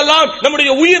 இவைகளெல்லாம் நம்முடைய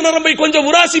உயிர் நரம்பை கொஞ்சம்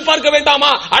உராசி பார்க்க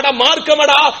வேண்டாமா? அட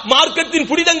மார்க்கமடா, மார்க்கத்தின்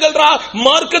புனிதங்கள்ரா,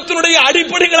 மார்க்கத்தினுடைய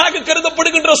அடிப்படைகளாக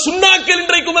கருதப்படுகின்ற சுன்னாக்கள்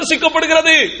இன்றைக்கு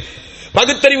விமர்சிக்கப்படுகிறது.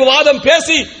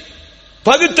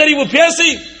 பகுத்தறிவு பேசி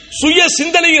சுய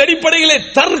சிந்தனையின் அடிப்படையிலே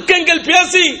தர்க்கங்கள்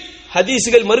பேசி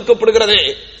ஹதீஸ்கள் மறுக்கப்படுகிறது.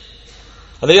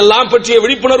 அதையெல்லாம் பற்றிய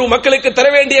விழிப்புணர்வு மக்களுக்கு தர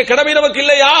வேண்டிய கடமை நமக்கு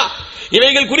இல்லையா?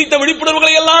 இவைகள் குறித்த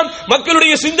விழிப்புணர்வுகளை எல்லாம்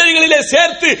மக்களுடைய சிந்தனைகளிலே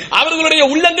சேர்த்து அவர்களுடைய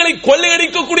உள்ளங்களை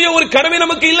கொள்ளையடிக்கக்கூடிய ஒரு கடமை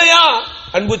நமக்கு இல்லையா?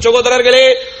 அன்பு சகோதரர்களே,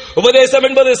 உபதேசம்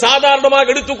என்பது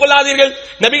சாதாரணமாக எடுத்துக் கொள்ளாதீர்கள்.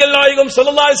 நபிகள் நாயகம்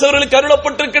ஸல்லல்லாஹு அலைஹி வஸல்லம் அவர்களுக்கு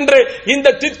அருளப்பட்டிருக்கின்ற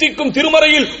இந்த தித்திக்கும்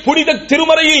திருமறையில், புனித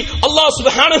திருமறையில் அல்லாஹ்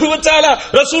சுப்ஹானஹு வ தஆலா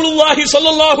ரசூலுல்லாஹி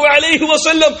ஸல்லல்லாஹு அலைஹி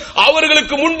வஸல்லம்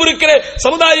அவர்களுக்கு முன்பிருக்கிற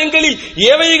சமுதாயங்களில்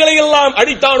எவைகளை எல்லாம்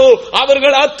அடித்தானோ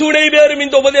அவர்கள் அத்துணை பேரும்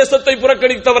இந்த உபதேசத்தை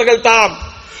புறக்கணித்தவர்கள் தாம்.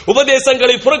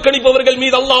 உபதேசங்களை புறக்கணிப்பவர்கள்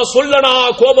மீது அல்லாஹ் சொல்லனா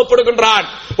கோபப்படுகின்றான்.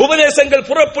 உபதேசங்கள்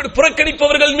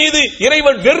புறக்கணிப்பவர்கள் மீது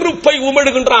இறைவன் வெறுப்பை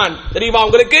உமிழ்கின்றான். தெரியுமா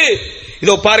உங்களுக்கு?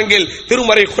 இதோ பாருங்கள்,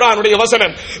 திருமறை குர்ஆனுடைய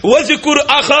வசனம், வஸ்குர்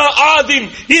அஹா ஆதிம்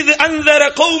இத் அன்தர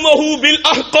கௌமஹு பில்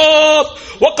அஹ்காப்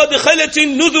وقد خلت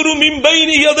النذر من بين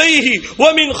يديه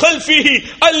ومن خلفه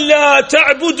الا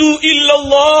تعبدوا الا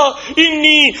الله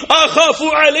اني اخاف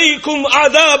عليكم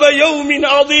عذاب يوم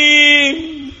عظيم.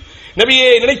 நபியே,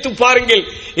 நினைத்து பாருங்கள்,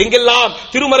 எங்கெல்லாம்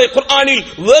திருமறை குர்ஆனில்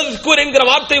வஸ்குர் என்கிற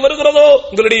வார்த்தை வருகிறதோ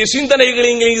உங்களுடைய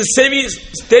சிந்தனைகளை செவி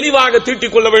தெளிவாக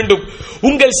தீட்டிக் கொள்ள வேண்டும்.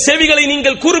 உங்கள் செவிகளை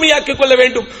நீங்கள் கூர்மையாக்கிக் கொள்ள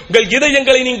வேண்டும். உங்கள்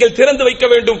இதயங்களை நீங்கள் திறந்து வைக்க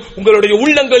வேண்டும். உங்களுடைய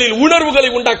உள்ளங்களில் உணர்வுகளை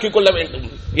உண்டாக்கிக் கொள்ள வேண்டும்.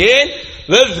 ஏன்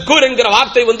வஸ்குர் என்கிற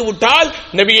வார்த்தை வந்து விட்டால்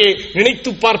நபியே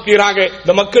நினைத்து பார்ப்பீராக,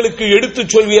 இந்த மக்களுக்கு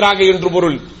எடுத்துச் சொல்வீராக என்று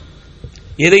பொருள்.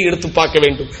 எதை எடுத்து பார்க்க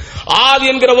வேண்டும்? ஆதி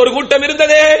என்கிற ஒரு கூட்டம்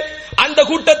இருந்ததே, அந்த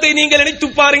கூட்டத்தை நீங்கள் நினைத்து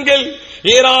பாருங்கள்.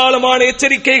 ஏராளமான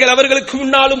எச்சரிக்கைகள் அவர்களுக்கு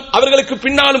முன்னாலும் அவர்களுக்கு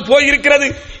பின்னாலும் போயிருக்கிறது.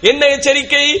 என்ன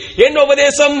எச்சரிக்கை, என்ன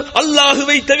உபதேசம்?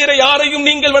 அல்லாஹுவை தவிர யாரையும்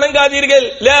நீங்கள் வணங்காதீர்கள்.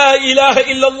 லா இலாஹ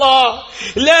இல்லல்லாஹ்,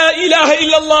 லா இலாஹ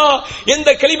இல்லல்லாஹ். எந்த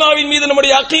கலிமாவின் மீது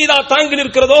நம்முடைய அகீதா தாங்கி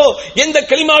நிற்கிறதோ, எந்த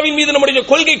கலிமாவின் மீது நம்முடைய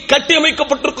கொள்கை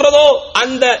கட்டியமைக்கப்பட்டிருக்கிறதோ,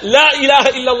 அந்த லா இலாஹ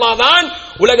இல்லல்லாஹ் தான்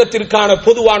உலகத்திற்கான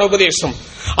பொதுவான உபதேசம்.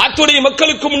 அத்துடைய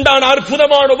மக்களுக்கு உண்டான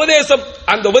அற்புதமான உபதேசம்.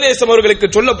 அந்த உபதேசம் அவர்களுக்கு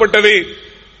சொல்லப்பட்டது.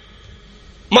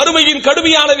 மறுமையின்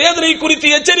கடுமையான வேதனை குறித்து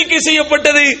எச்சரிக்கை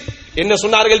செய்யப்பட்டது. என்ன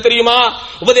சொன்னார்கள் தெரியுமா?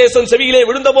 உபதேசம் செவியிலே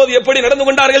விழுந்த போது எப்படி நடந்து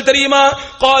கொண்டார்கள் தெரியுமா?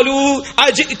 காலு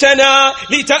அஜிதனா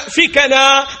லிதஃபிகனா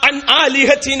அன்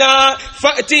ஆலிஹத்தினா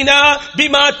ஃபஅதினா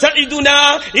பிமா தஇதுனா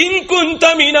இன் குன்த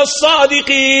மினஸ்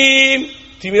ஸாதிகீன்.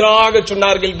 திமிராக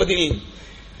சொன்னார்கள் பதில்,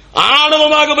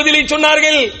 ஆணவமாக பதிலை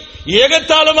சொன்னார்கள்,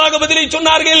 ஏகத்தாளமாக பதிலை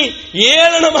சொன்னார்கள்,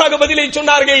 ஏளனமாக பதிலை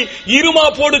சொன்னார்கள், இருமா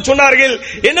போடு சொன்னார்கள்.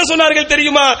 என்ன சொன்னார்கள்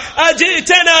தெரியுமா?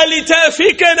 அஜிதனா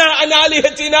லிதஃபிகனா அன்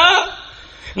ஆலிஹத்தினா.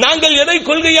 நாங்கள் எதை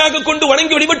கொள்கையாக கொண்டு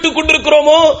வணங்கி வழிபட்டுக்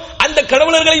கொண்டிருக்கிறோமோ அந்த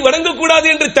கடவுளர்களை வணங்கக்கூடாது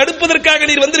என்று தடுப்பதற்காக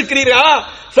நீர் வந்திருக்கிறீரா?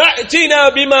 ஃபஅதினா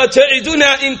பிமா தஇதுனா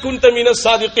இன் குன்த மினஸ்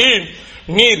ஸாதிகீன்.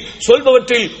 நீர்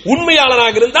சொல்பவற்றில்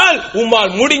உண்மையாளராக இருந்தால்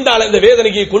உம்மால் முடிந்தால் அந்த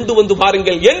வேதனையை கொண்டு வந்து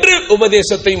பாருங்கள் என்று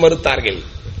உபதேசத்தை மறுத்தார்கள்.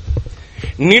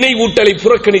 நினைவூட்டலை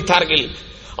புறக்கணித்தார்கள்.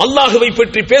 அல்லாஹுவை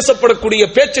பற்றி பேசப்படக்கூடிய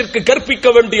பேச்சிற்கு கற்பிக்க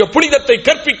வேண்டிய புனிதத்தை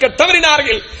கற்பிக்க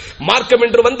தவறினார்கள். மார்க்கம்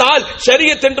என்று வந்தால்,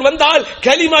 ஷரியத் என்று வந்தால்,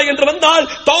 கலிமா என்று வந்தால்,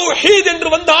 தௌஹீத் என்று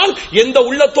வந்தால் எந்த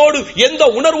உள்ளத்தோடு எந்த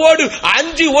உணர்வோடு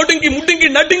அஞ்சி ஒடுங்கி முடுங்கி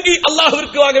நடுங்கி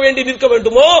அல்லாஹ்விற்காக வேண்டி நிற்க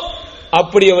வேண்டுமோ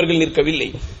அப்படி அவர்கள்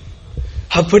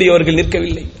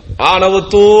நிற்கவில்லை.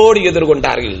 ஆணவத்தோடு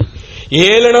எதிர்கொண்டார்கள்,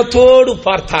 ஏளனத்தோடு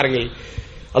பார்த்தார்கள்.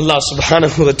 அல்லாஹ்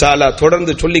சுப்ஹானஹு வ தஆலா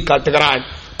தொடர்ந்து சொல்லி காட்டுகிறான்,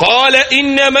 قال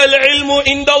انما العلم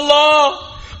عند الله.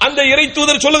 அந்த இறை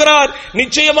தூதர் சொல்கிறார்,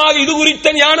 நிச்சயமாக இது குறித்த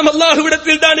ஞானம்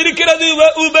அல்லாஹ்விடத்தில் தான் இருக்கிறது.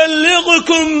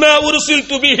 وأبلغكم ما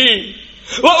أرسلت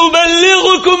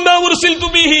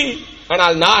به.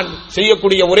 ஆனால் நான்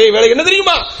செய்யக்கூடிய ஒரே வேலை என்ன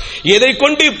தெரியுமா? எதை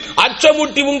கொண்டு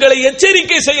அச்சமூட்டி உங்களை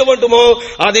எச்சரிக்கை செய்ய வேண்டுமோ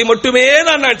அதை மட்டுமே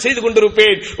நான் செய்து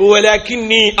கொண்டிருப்பேன்.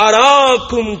 வலக்கின்னி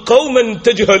அராக்கும் கௌமன்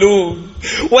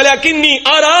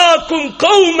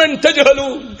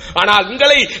தஜ்ஹலூன். ஆனால்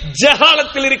உங்களை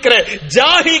ஜஹாலத்தில் இருக்கிற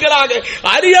ஜாஹில்களாக,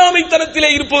 அறியாமைத்தனத்திலே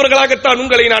இருப்பவர்களாகத்தான்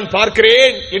உங்களை நான்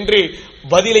பார்க்கிறேன் என்று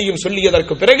பதிலையும்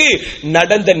சொல்லியதற்கு பிறகு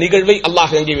நடந்த நிகழ்வை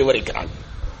அல்லாஹ் அங்கே விவரிக்கிறான்.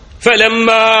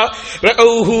 فلما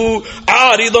رأوه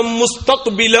عارضا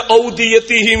مستقبل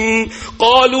أوديتهم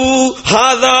قالوا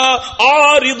هذا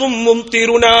عارض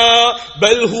ممطرنا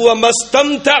بل هو ما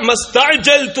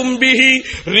استعجلتم به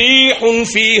ريح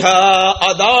فيها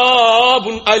عذاب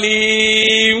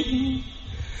أليم.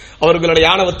 அவர்களுடைய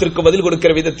ஆணவத்திற்கு பதில்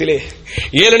கொடுக்கிற விதத்திலே,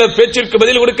 ஏளன பேச்சிற்கு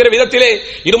பதில் கொடுக்கிற விதத்திலே,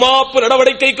 இருமாப்பு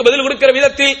நடவடிக்கைக்கு பதில் கொடுக்கிற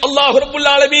விதத்தில் அல்லாஹ் ரப்பல்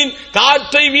ஆலமீன்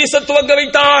காற்றை வீச துவங்க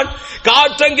வைத்தான்.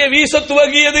 காற்றங்கே வீச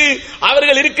துவங்கியது.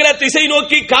 அவர்கள் இருக்கிற திசை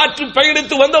நோக்கி காற்று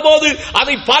பயணித்து வந்தபோது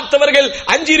அதை பார்த்தவர்கள்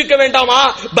அஞ்சி இருக்க வேண்டாமா,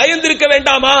 பயந்திருக்க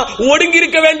வேண்டாமா, ஒடுங்கி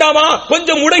இருக்க வேண்டாமா,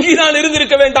 கொஞ்சம் முடங்கிதான்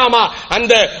இருந்திருக்க வேண்டாமா?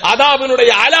 அந்த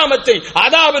அதாபினுடைய அலாமத்தை,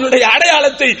 அதாபினுடைய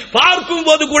அடையாளத்தை பார்க்கும்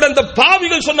போது கூட அந்த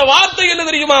பாவிகள் சொன்ன வார்த்தை என்ன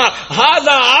தெரியுமா?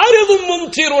 ஹாதா ஆரிதும்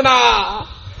மும்திருனா,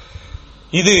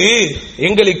 இது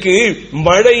எங்களுக்கு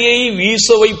மழையை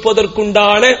வீச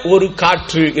வைப்பதற்குண்டான ஒரு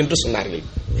காற்று என்று சொன்னார்கள்.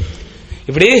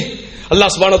 இப்படி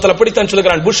அல்லாஹ் சுப்ஹானஹு வ தஆலா அப்படித்தான்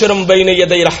சொல்கிறான். புஷ்ரம் பைன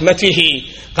யதை ரஹ்மத்திஹி,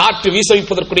 காற்று வீச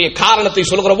வைப்பதற்குரிய காரணத்தை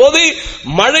சொல்கிற போது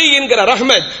மழை என்கிற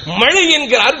ரஹ்மத், மழை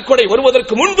என்கிற அருட்கொடை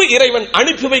வருவதற்கு முன்பு இறைவன்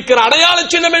அனுப்பி வைக்கிற அடையாள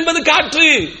சின்னம் என்பது காற்று.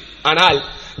 ஆனால்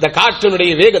இந்த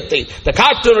காற்றினுடைய வேகத்தை, இந்த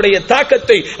காற்றினுடைய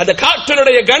தாக்கத்தை, அந்த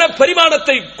காற்றினுடைய கன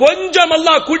பரிமாணத்தை கொஞ்சம்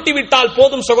அல்லாஹ் கூட்டிவிட்டால்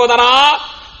போதும் சகோதரா,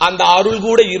 அந்த அருள்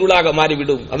கூட இருளாக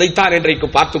மாறிவிடும். அதைத்தான் இன்றைக்கு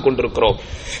பார்த்துக் கொண்டிருக்கிறோம்.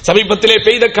 சமீபத்திலே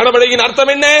பெய்த கனமழையின்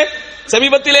அர்த்தம் என்ன?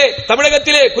 சமீபத்திலே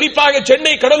தமிழகத்திலே, குறிப்பாக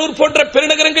சென்னை, கடலூர் போன்ற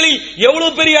பெருநகரங்களில்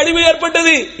எவ்வளவு பெரிய அழிவு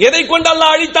ஏற்பட்டது. எதை கொண்டு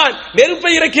அல்லாஹ் அழித்தான்?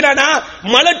 நெருப்பை இறக்கினானா?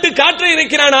 மலட்டு காற்றை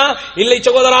இறக்கினானா? இல்லை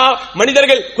சகோதரா,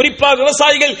 மனிதர்கள், குறிப்பாக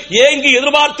விவசாயிகள் ஏங்கி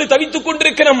எதிர்பார்த்து தவித்துக்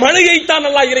கொண்டிருக்கிற மழையைத்தான்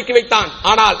அல்லாஹ் இறக்கி வைத்தான்.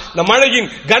 ஆனால் இந்த மழையின்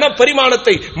கன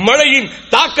பரிமாணத்தை, மழையின்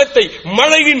தாக்கத்தை,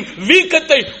 மழையின்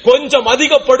வீக்கத்தை கொஞ்சம்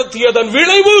அதிகப்படுத்தியதன்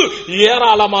விளைவு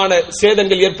ஏராளமான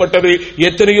சேதங்கள் ஏற்பட்டது.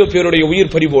 எத்தனையோ பேருடைய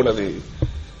உயிர் பறிபோனது.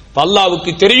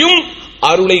 அல்லாஹ்வுக்கு தெரியும்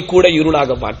அருளை கூட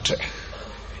இருளாக மாற்ற.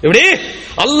 எப்படி?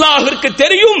 அல்லாஹ்விற்கு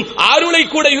தெரியும் அருளை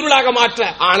கூட இருளாக மாற்ற.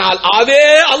 ஆனால் அதே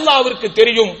அல்லாஹ்விற்கு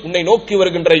தெரியும் உன்னை நோக்கி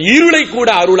வருகின்ற இருளை கூட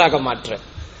அருளாக மாற்ற.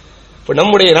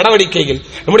 நம்முடைய நடவடிக்கைகள்,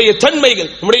 நம்முடைய தன்மைகள்,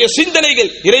 நம்முடைய சிந்தனைகள்,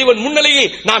 இறைவன்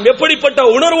முன்னிலையில் நாம் எப்படிப்பட்ட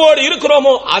உணர்வோடு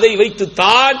இருக்கிறோமோ அதை வைத்து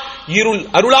தான் இருள்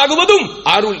அருளாகுவதும்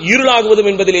அருள் இருளாகுவதும்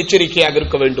என்பதில் எச்சரிக்கையாக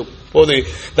இருக்க வேண்டும். போது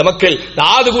இந்த மக்கள், இந்த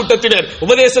ஆது கூட்டத்தினர்,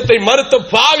 உபதேசத்தை மறுத்த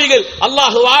பாவிகள்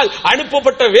அல்லாஹுவால்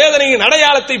அனுப்பப்பட்ட வேதனையின்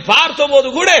அடையாளத்தை பார்த்த போது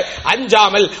கூட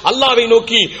அஞ்சாமல் அல்லாஹ்வை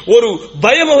நோக்கி ஒரு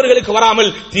பயம் அவர்களுக்கு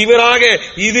வராமல் தீவிரமாக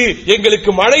இது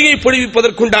எங்களுக்கு மழையை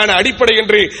பொழிவிப்பதற்குண்டான அடிப்படை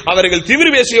என்று அவர்கள்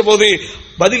திமிர் பேசிய போது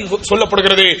பதில்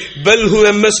சொல்லப்படுகிறது,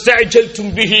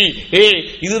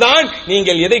 இதுதான்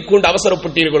நீங்கள் எதை கொண்டு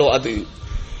அவசரப்பட்டீர்களோ அது.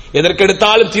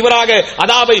 எதற்கெடுத்தாலும் தீவிரமாக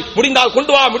அதாவை முடிந்தால்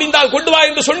கொண்டு வா, முடிந்தால் கொண்டு வா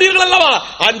என்று சொன்னீர்கள் அல்லவா,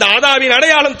 அந்த அதாவின்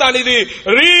அடையாளம் தான் இது.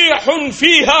 ரீஹுன்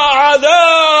ஃபீஹா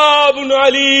அதாபுன்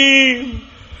அலீம்,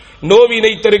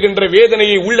 நோவினை தருகின்ற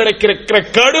வேதனையை உள்ளடக்கிற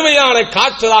கடுமையான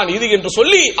காற்றுதான் இது என்று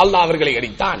சொல்லி அல்லாஹ் அவர்களை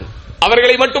அடித்தான்.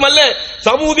 அவர்களை மட்டுமல்ல,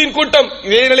 சமூதின் கூட்டம்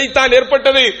இதே நிலைத்தான்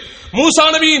ஏற்பட்டது. மூசா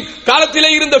நபியின் காலத்திலே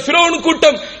இருந்த ஃபிரௌன்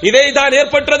கூட்டம் இதே தான்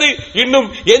ஏற்பட்டது. இன்னும்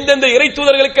எந்தெந்த இறை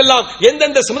தூதர்களுக்கெல்லாம்,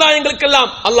 எந்தெந்த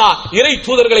சமுதாயங்களுக்கெல்லாம் அல்லாஹ் இறை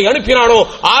தூதர்களை அனுப்பினானோ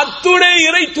அத்துணை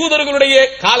இறை தூதர்களுடைய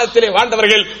காலத்திலே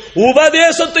வாழ்ந்தவர்கள்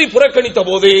உபதேசத்தை புறக்கணித்த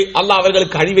போது அல்லாஹ்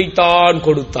அவர்களுக்கு அழிவைத்தான்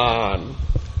கொடுத்தான்.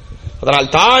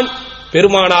 அதனால் தான்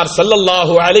பெருமானார்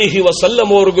ஸல்லல்லாஹு அலைஹி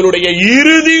வஸல்லம் அவர்களுடைய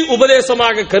இறுதி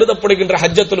உபதேசமாக கருதப்படுகின்ற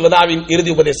ஹஜ்ஜத்துல் வதாவின்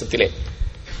இறுதி உபதேசத்திலே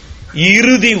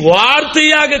இறுதி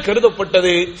வார்த்தையாக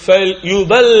கருதப்பட்டது ஃபல்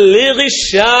யுபல்லிகிஷ்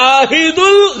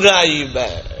ஷாஹிதுல் காயிப.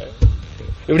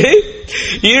 இப்படி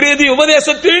இறுதி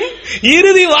உபதேசத்தின்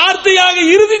இறுதி வார்த்தையாக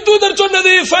இறுதி தூதர்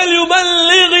சொன்னது ஃபல்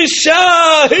யுபல்லிகிஷ்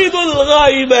ஷாஹிதுல்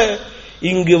காயிப,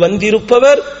 இங்கு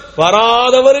வந்திருப்பவர்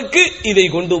வராதவருக்கு இதை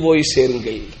கொண்டு போய்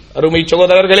சேருங்கள். அருமை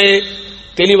சகோதரர்களே,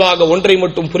 தெளிவாக ஒன்றை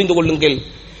மட்டும் புரிந்து கொள்ளுங்கள்.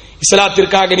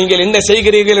 இஸ்லாத்திற்காக நீங்கள் என்ன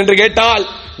செய்கிறீர்கள் என்று கேட்டால்,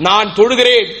 நான்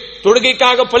தொழுகிறேன்,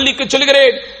 தொழுகைக்காக பள்ளிக்கு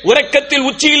செல்கிறேன், உறக்கத்தில்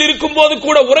உச்சியில் இருக்கும் போது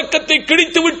கூட உறக்கத்தை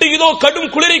கிழித்து விட்டு இதோ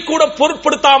கடும் குளிரை கூட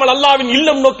பொருட்படுத்தாமல் அல்லாஹ்வின்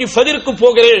இல்லம் நோக்கி ஃபஜ்ருக்கு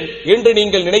போகிறேன் என்று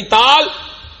நீங்கள் நினைத்தால்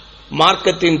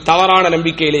மார்க்கத்தின் தவறான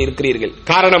நம்பிக்கையிலே இருக்கிறீர்கள்.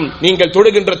 காரணம், நீங்கள்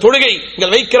தொழுகின்ற தொழுகை,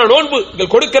 நீங்கள் வைக்கிற நோன்பு,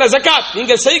 நீங்கள் கொடுக்கிற ஜகாத்,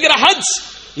 நீங்கள் செய்கிற ஹஜ்,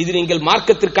 இது நீங்கள்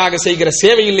மார்க்கத்திற்காக செய்கிற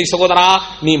சேவை இல்லை சகோதரா,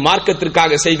 நீ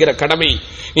மார்க்கத்திற்காக செய்கிற கடமை,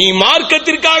 நீ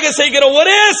மார்க்கத்திற்காக செய்கிற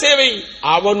ஒரே சேவை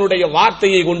அவனுடைய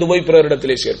வார்த்தையை கொண்டு போய்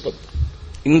பிறரிடத்திலே சேர்ப்பது.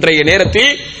 இன்றைய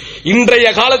நேரத்தில், இன்றைய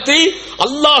காலத்தில்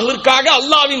அல்லாஹ்விற்காக,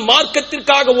 அல்லாஹ்வின்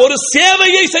மார்க்கத்திற்காக ஒரு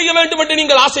சேவையை செய்ய வேண்டும் என்று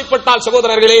நீங்கள் ஆசைப்பட்டால்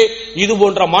சகோதரர்களே, இது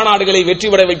போன்ற மாநாடுகளை வெற்றி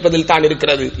பெற வைப்பதில் தான்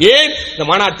இருக்கிறது. ஏன்? இந்த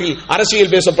மாநாட்டில்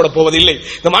அரசியல் பேசப்பட போவதில்லை,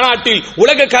 இந்த மாநாட்டில்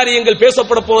உலக காரியங்கள்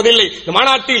பேசப்பட போவதில்லை, இந்த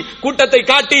மாநாட்டில் கூட்டத்தை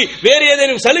காட்டி வேறு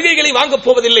ஏதேனும் சலுகைகளை வாங்கப்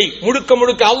போவதில்லை. முழுக்க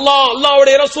முழுக்க அல்லாஹ்,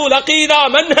 அல்லாஹ்வுடைய ரசூல், அகீதா,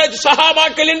 மன்ஹஜ்,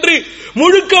 சஹாபாக்கள் என்று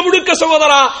முழுக்க முழுக்க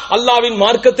சகோதரா அல்லாஹ்வின்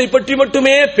மார்க்கத்தை பற்றி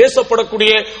மட்டுமே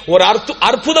பேசப்படக்கூடிய ஒரு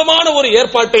அற்புதமான ஒரு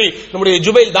ஏற்பாட்டை நம்முடைய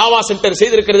ஜுபைல் தாவா சென்டர்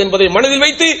செய்திருக்கிறது என்பதை மனதில்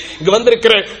வைத்து இங்கு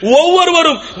வந்திருக்கிற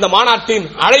ஒவ்வொருவரும் இந்த மாநாட்டின்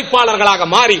அழைப்பாளர்களாக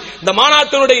மாறி, இந்த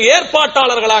மாநாட்டினுடைய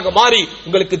ஏற்பாட்டாளர்களாக மாறி,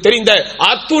 உங்களுக்கு தெரிந்த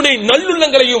அத்துணை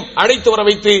நல்லுள்ளங்களையும் அழைத்து வர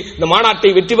வைத்து இந்த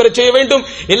மாநாட்டை வெற்றி பெற செய்ய வேண்டும்.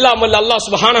 எல்லாம் வல்ல அல்லாஹ்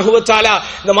சுப்ஹானஹு வ தஆலா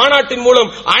இந்த மாநாட்டின் மூலம்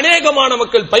அநேகமான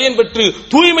மக்கள் பயன்பெற்று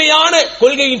தூய்மையான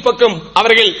கொள்கையின் பக்கம்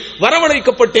அவர்கள்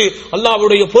வரவழைக்கப்பட்டு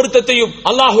அல்லாஹ்வுடைய பொருத்தத்தையும்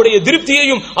அல்லாஹ்வுடைய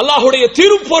திருப்தியையும் அல்லாஹ்வுடைய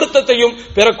திருப்பொருத்தத்தையும்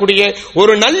பெறக்கூடிய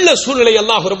ஒரு நல்ல சூழ்நிலை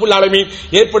அல்லாஹ் ரப்பல் ஆலமீன்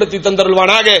ஏற்படுத்தி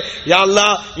தந்தருள்வானாக. யா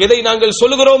அல்லாஹ், எதை நாங்கள்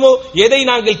சொல்லுகிறோமோ, எதை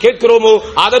நாங்கள் கேட்கிறோமோ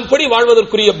அதன்படி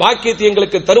வாழ்வதற்குரிய பாக்கியத்தை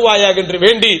எங்களுக்கு தருவாயாக என்று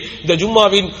வேண்டி இந்த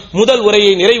ஜும்மாவின் முதல்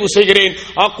உரையை நிறைவு செய்கிறேன்.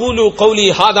 அகூலு கௌலி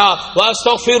ஹாதா வ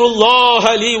அஸ்தக்ஃபிருல்லாஹ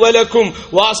லீ வ லக்கும்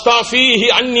வ அஸ்தக்ஃபீஹி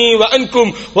அன்னி வ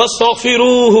அன்கும்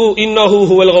வஸ்தக்ஃபிரூஹு இன்னஹு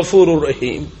ஹுவல் கஃபூருர்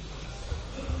ரஹீம்.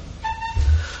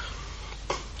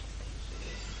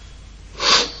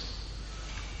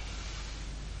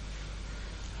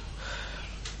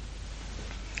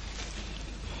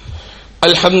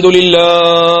 الحمد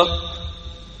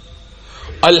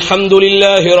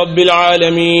لله رب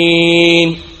العالمين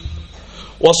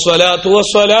والصلاة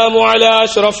والسلام على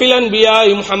أشرف الأنبياء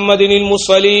محمد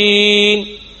المرسلين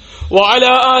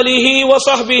وعلى آله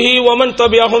وصحبه ومن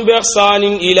تبعهم بإحسان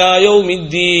إلى يوم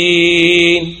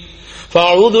الدين.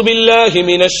 فأعوذ بالله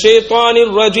من الشيطان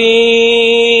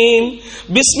الرجيم.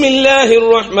 بسم الله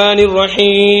الرحمن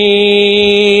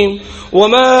الرحيم.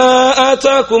 وما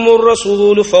آتاكم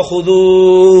الرسول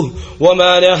فخذوه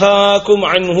وما نهاكم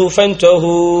عنه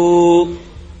فانتهوا.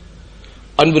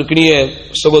 அன்பிற்கினிய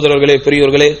சகோதரர்களே,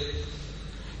 பெரியோர்களே,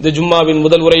 இந்த ஜும்மாவின்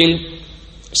முதல் உரையில்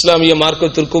இஸ்லாமிய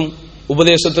மார்க்கத்திற்கும்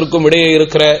உபதேசத்திற்கும் இடையே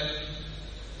இருக்கிற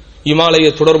இமாலய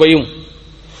தொடர்பையும்,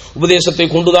 உபதேசத்தை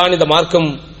கொண்டுதான் இந்த மார்க்கம்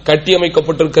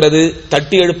கட்டியமைக்கப்பட்டிருக்கிறது,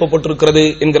 தட்டி எழுப்பப்பட்டிருக்கிறது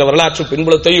என்கிற வரலாற்று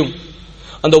பின்புலத்தையும்,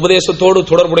 அந்த உபதேசத்தோடு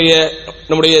தொடர்புடைய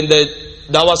நம்முடைய இந்த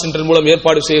தாவா சென்டர் மூலம்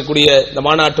ஏற்பாடு செய்யக்கூடிய இந்த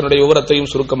மாநாட்டினுடைய விவரத்தையும்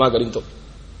சுருக்கமாக அறிந்தோம்.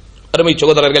 அருமை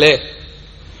சகோதரர்களே,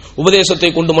 உபதேசத்தை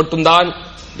கொண்டு மட்டும்தான்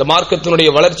இந்த மார்க்கத்தினுடைய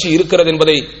வளர்ச்சி இருக்கிறது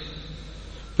என்பதை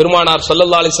பெருமானார்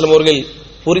ஸல்லல்லாஹு அலைஹி வஸல்லம் அவர்கள்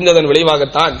புரிந்ததன்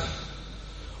விளைவாகத்தான்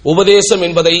உபதேசம்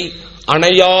என்பதை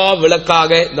அணையா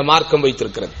விளக்காக இந்த மார்க்கம்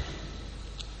வைத்திருக்கிறது.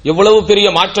 எவ்வளவு பெரிய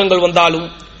மாற்றங்கள் வந்தாலும்,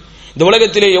 இந்த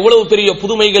உலகத்திலே எவ்வளவு பெரிய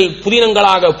புதுமைகள்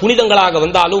புனிதங்களாக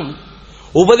வந்தாலும்,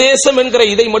 உபதேசம் என்கிற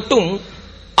இதை மட்டும்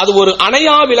அது ஒரு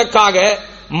அணையா விளக்காக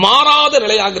மாறாத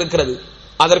நிலையாக இருக்கிறது.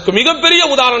 அதற்கு மிகப்பெரிய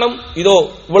உதாரணம் இதோ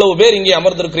இவ்வளவு பேர் இங்கே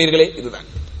அமர்ந்திருக்கிறீர்களே, இதுதான்.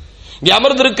 இங்கே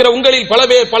அமர்ந்திருக்கிற உங்களில் பல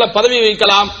பேர் பல பதவி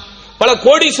வைக்கலாம், பல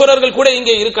கோடீஸ்வரர்கள் கூட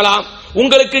இங்கே இருக்கலாம்,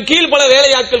 உங்களுக்கு கீழ் பல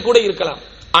வேலையாட்கள் கூட இருக்கலாம்.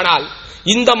 ஆனால்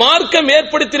இந்த மார்க்கம்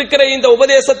ஏற்படுத்தியிருக்கிற இந்த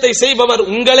உபதேசத்தை செய்பவர்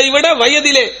உங்களை விட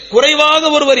வயதிலே குறைவாக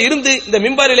ஒருவர் இருந்து இந்த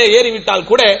மிம்பரிலே ஏறிவிட்டால்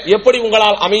கூட எப்படி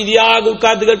உங்களால் அமைதியாக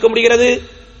உட்கார்ந்து கேட்க முடிகிறது?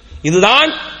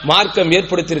 இதுதான் மார்க்கம்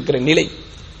ஏற்படுத்தியிருக்கிற நிலை.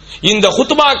 இந்த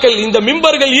ஹுத்பாக்கள், இந்த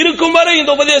மிம்பர்கள் இருக்கும் வரை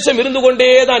இந்த உபதேசம் இருந்து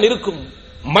கொண்டேதான் இருக்கும்.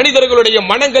 மனிதர்களுடைய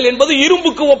மனங்கள் என்பது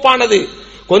இரும்புக்கு ஒப்பானது.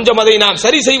 கொஞ்சம் அதை நாம்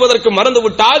சரி செய்வதற்கு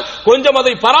மறந்துவிட்டால், கொஞ்சம்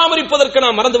அதை பராமரிப்பதற்கு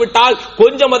நாம் மறந்துவிட்டால்,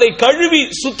 கொஞ்சம் அதை கழுவி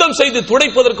சுத்தம் செய்து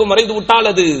துடைப்பதற்கு மறைந்துவிட்டால்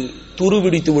அது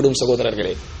துருபிடித்து விடும்.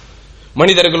 சகோதரர்களே,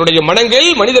 மனிதர்களுடைய மனங்கள்,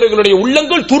 மனிதர்களுடைய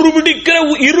உள்ளங்கள் துருபிடிக்கிற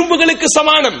இரும்புகளுக்கு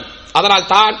சமானம். அதனால்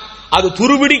தான் அது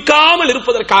துருபிடிக்காமல்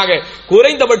இருப்பதற்காக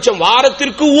குறைந்தபட்சம்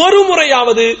வாரத்திற்கு ஒரு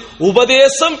முறையாவது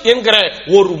உபதேசம் என்கிற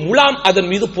ஒரு முலாம் அதன்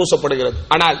மீது பூசப்படுகிறது.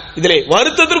 ஆனால் இதிலே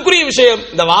வருத்தத்திற்குரிய விஷயம்,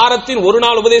 இந்த வாரத்தின் ஒரு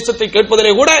நாள் உபதேசத்தை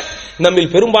கேட்பதிலே கூட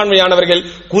நம்மில் பெரும்பான்மையானவர்கள்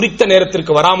குறித்த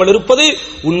நேரத்திற்கு வராமல் இருப்பது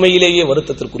உண்மையிலேயே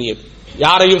வருத்தத்திற்குரியது.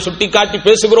 யாரையும் சுட்டிக்காட்டி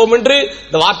பேசுகிறோம் என்று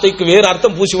இந்த வார்த்தைக்கு வேறு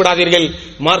அர்த்தம் பூசிவிடாதீர்கள்.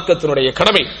 மார்க்கத்தினுடைய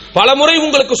கடமை பலமுறை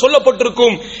உங்களுக்கு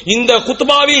சொல்லப்பட்டிருக்கும். இந்த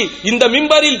குத்பாவில், இந்த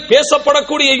மிம்பரில்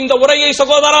பேசப்படக்கூடிய இந்த உரையை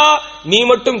சகோதரா நீ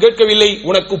மட்டும் கேட்கவில்லை,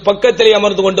 உனக்கு பக்கத்திலே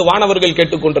அமர்ந்து கொண்டு வானவர்கள்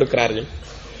கேட்டுக் கொண்டிருக்கிறார்கள்,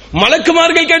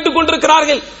 மலக்குமார்கள் கேட்டுக்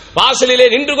கொண்டிருக்கிறார்கள். வாசலிலே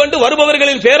நின்று கொண்டு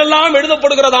வருபவர்களின் பேரெல்லாம்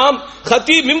எழுதப்படுகிறதாம்.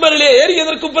 ஹத்தீப் மிம்பரிலே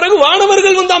ஏறியதற்கு பிறகு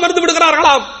வானவர்கள் வந்து அமர்ந்து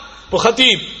விடுகிறார்களாம்.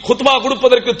 ஹத்தீப் குத்பா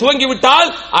கொடுப்பதற்கு துவங்கிவிட்டால்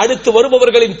அடுத்து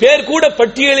வருபவர்களின் பேர் கூட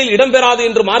பட்டியலில் இடம்பெறாது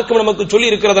என்று மார்க்கம் நமக்கு சொல்லி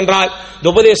இருக்கிறது என்றால், இந்த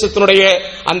உபதேசத்தினுடைய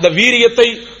அந்த வீரியத்தை,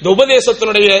 இந்த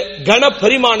உபதேசத்தினுடைய கன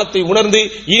பரிமாணத்தை உணர்ந்து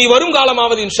இனி வரும்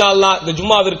காலமாவது இன்ஷா அல்லாஹ் இந்த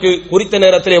ஜும்மாவிற்கு குறித்த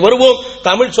நேரத்திலே வருவோம்.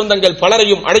 தமிழ் சொந்தங்கள்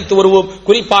பலரையும் அழைத்து வருவோம்.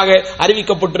 குறிப்பாக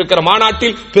அறிவிக்கப்பட்டிருக்கிற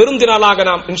மாநாட்டில் பெருந்திரளாக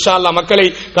நாம் இன்ஷா அல்லாஹ் மக்களை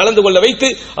கலந்து கொள்ள வைத்து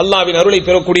அல்லாஹ்வின் அருளை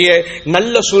பெறக்கூடிய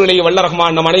நல்ல சூழ்நிலையை வல்ல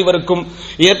ரஹ்மான் நம் அனைவருக்கும்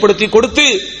ஏற்படுத்தி கொடுத்து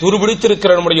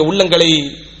துருபிடித்திருக்கிற நம்முடைய உள்ளங்களை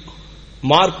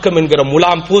மார்க்கம் என்கிற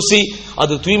முலாம் பூசி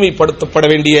அது தூய்மைப்படுத்தப்பட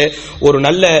வேண்டிய ஒரு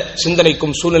நல்ல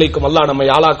சிந்தனைக்கும் சூழ்நிலைக்கும் அல்லாஹ் நம்மை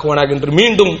ஆளாக்குவானாக என்று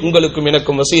மீண்டும் உங்களுக்கும்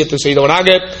எனக்கும் வசியத்து செய்தவனாக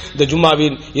இந்த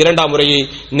ஜும்மாவின் இரண்டாம் முறையை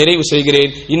நிறைவு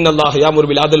செய்கிறேன். இன்னல்லாஹ் யாமுரு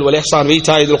பில் அத்ல் வல் இஹ்சான் வ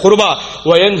ஈதாஇல் குர்பா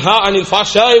வ யன்ஹா அனில்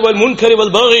ஃபாஹ்ஷாஇ வல் முன்கரி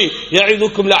வல் பகி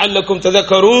யஇதுக்கும் லஅல்லக்கும்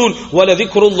தذكرون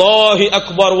வலذிக்ருல்லாஹி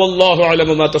அக்பர் வல்லாஹு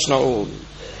அலமு மா தஸ்னஊன்.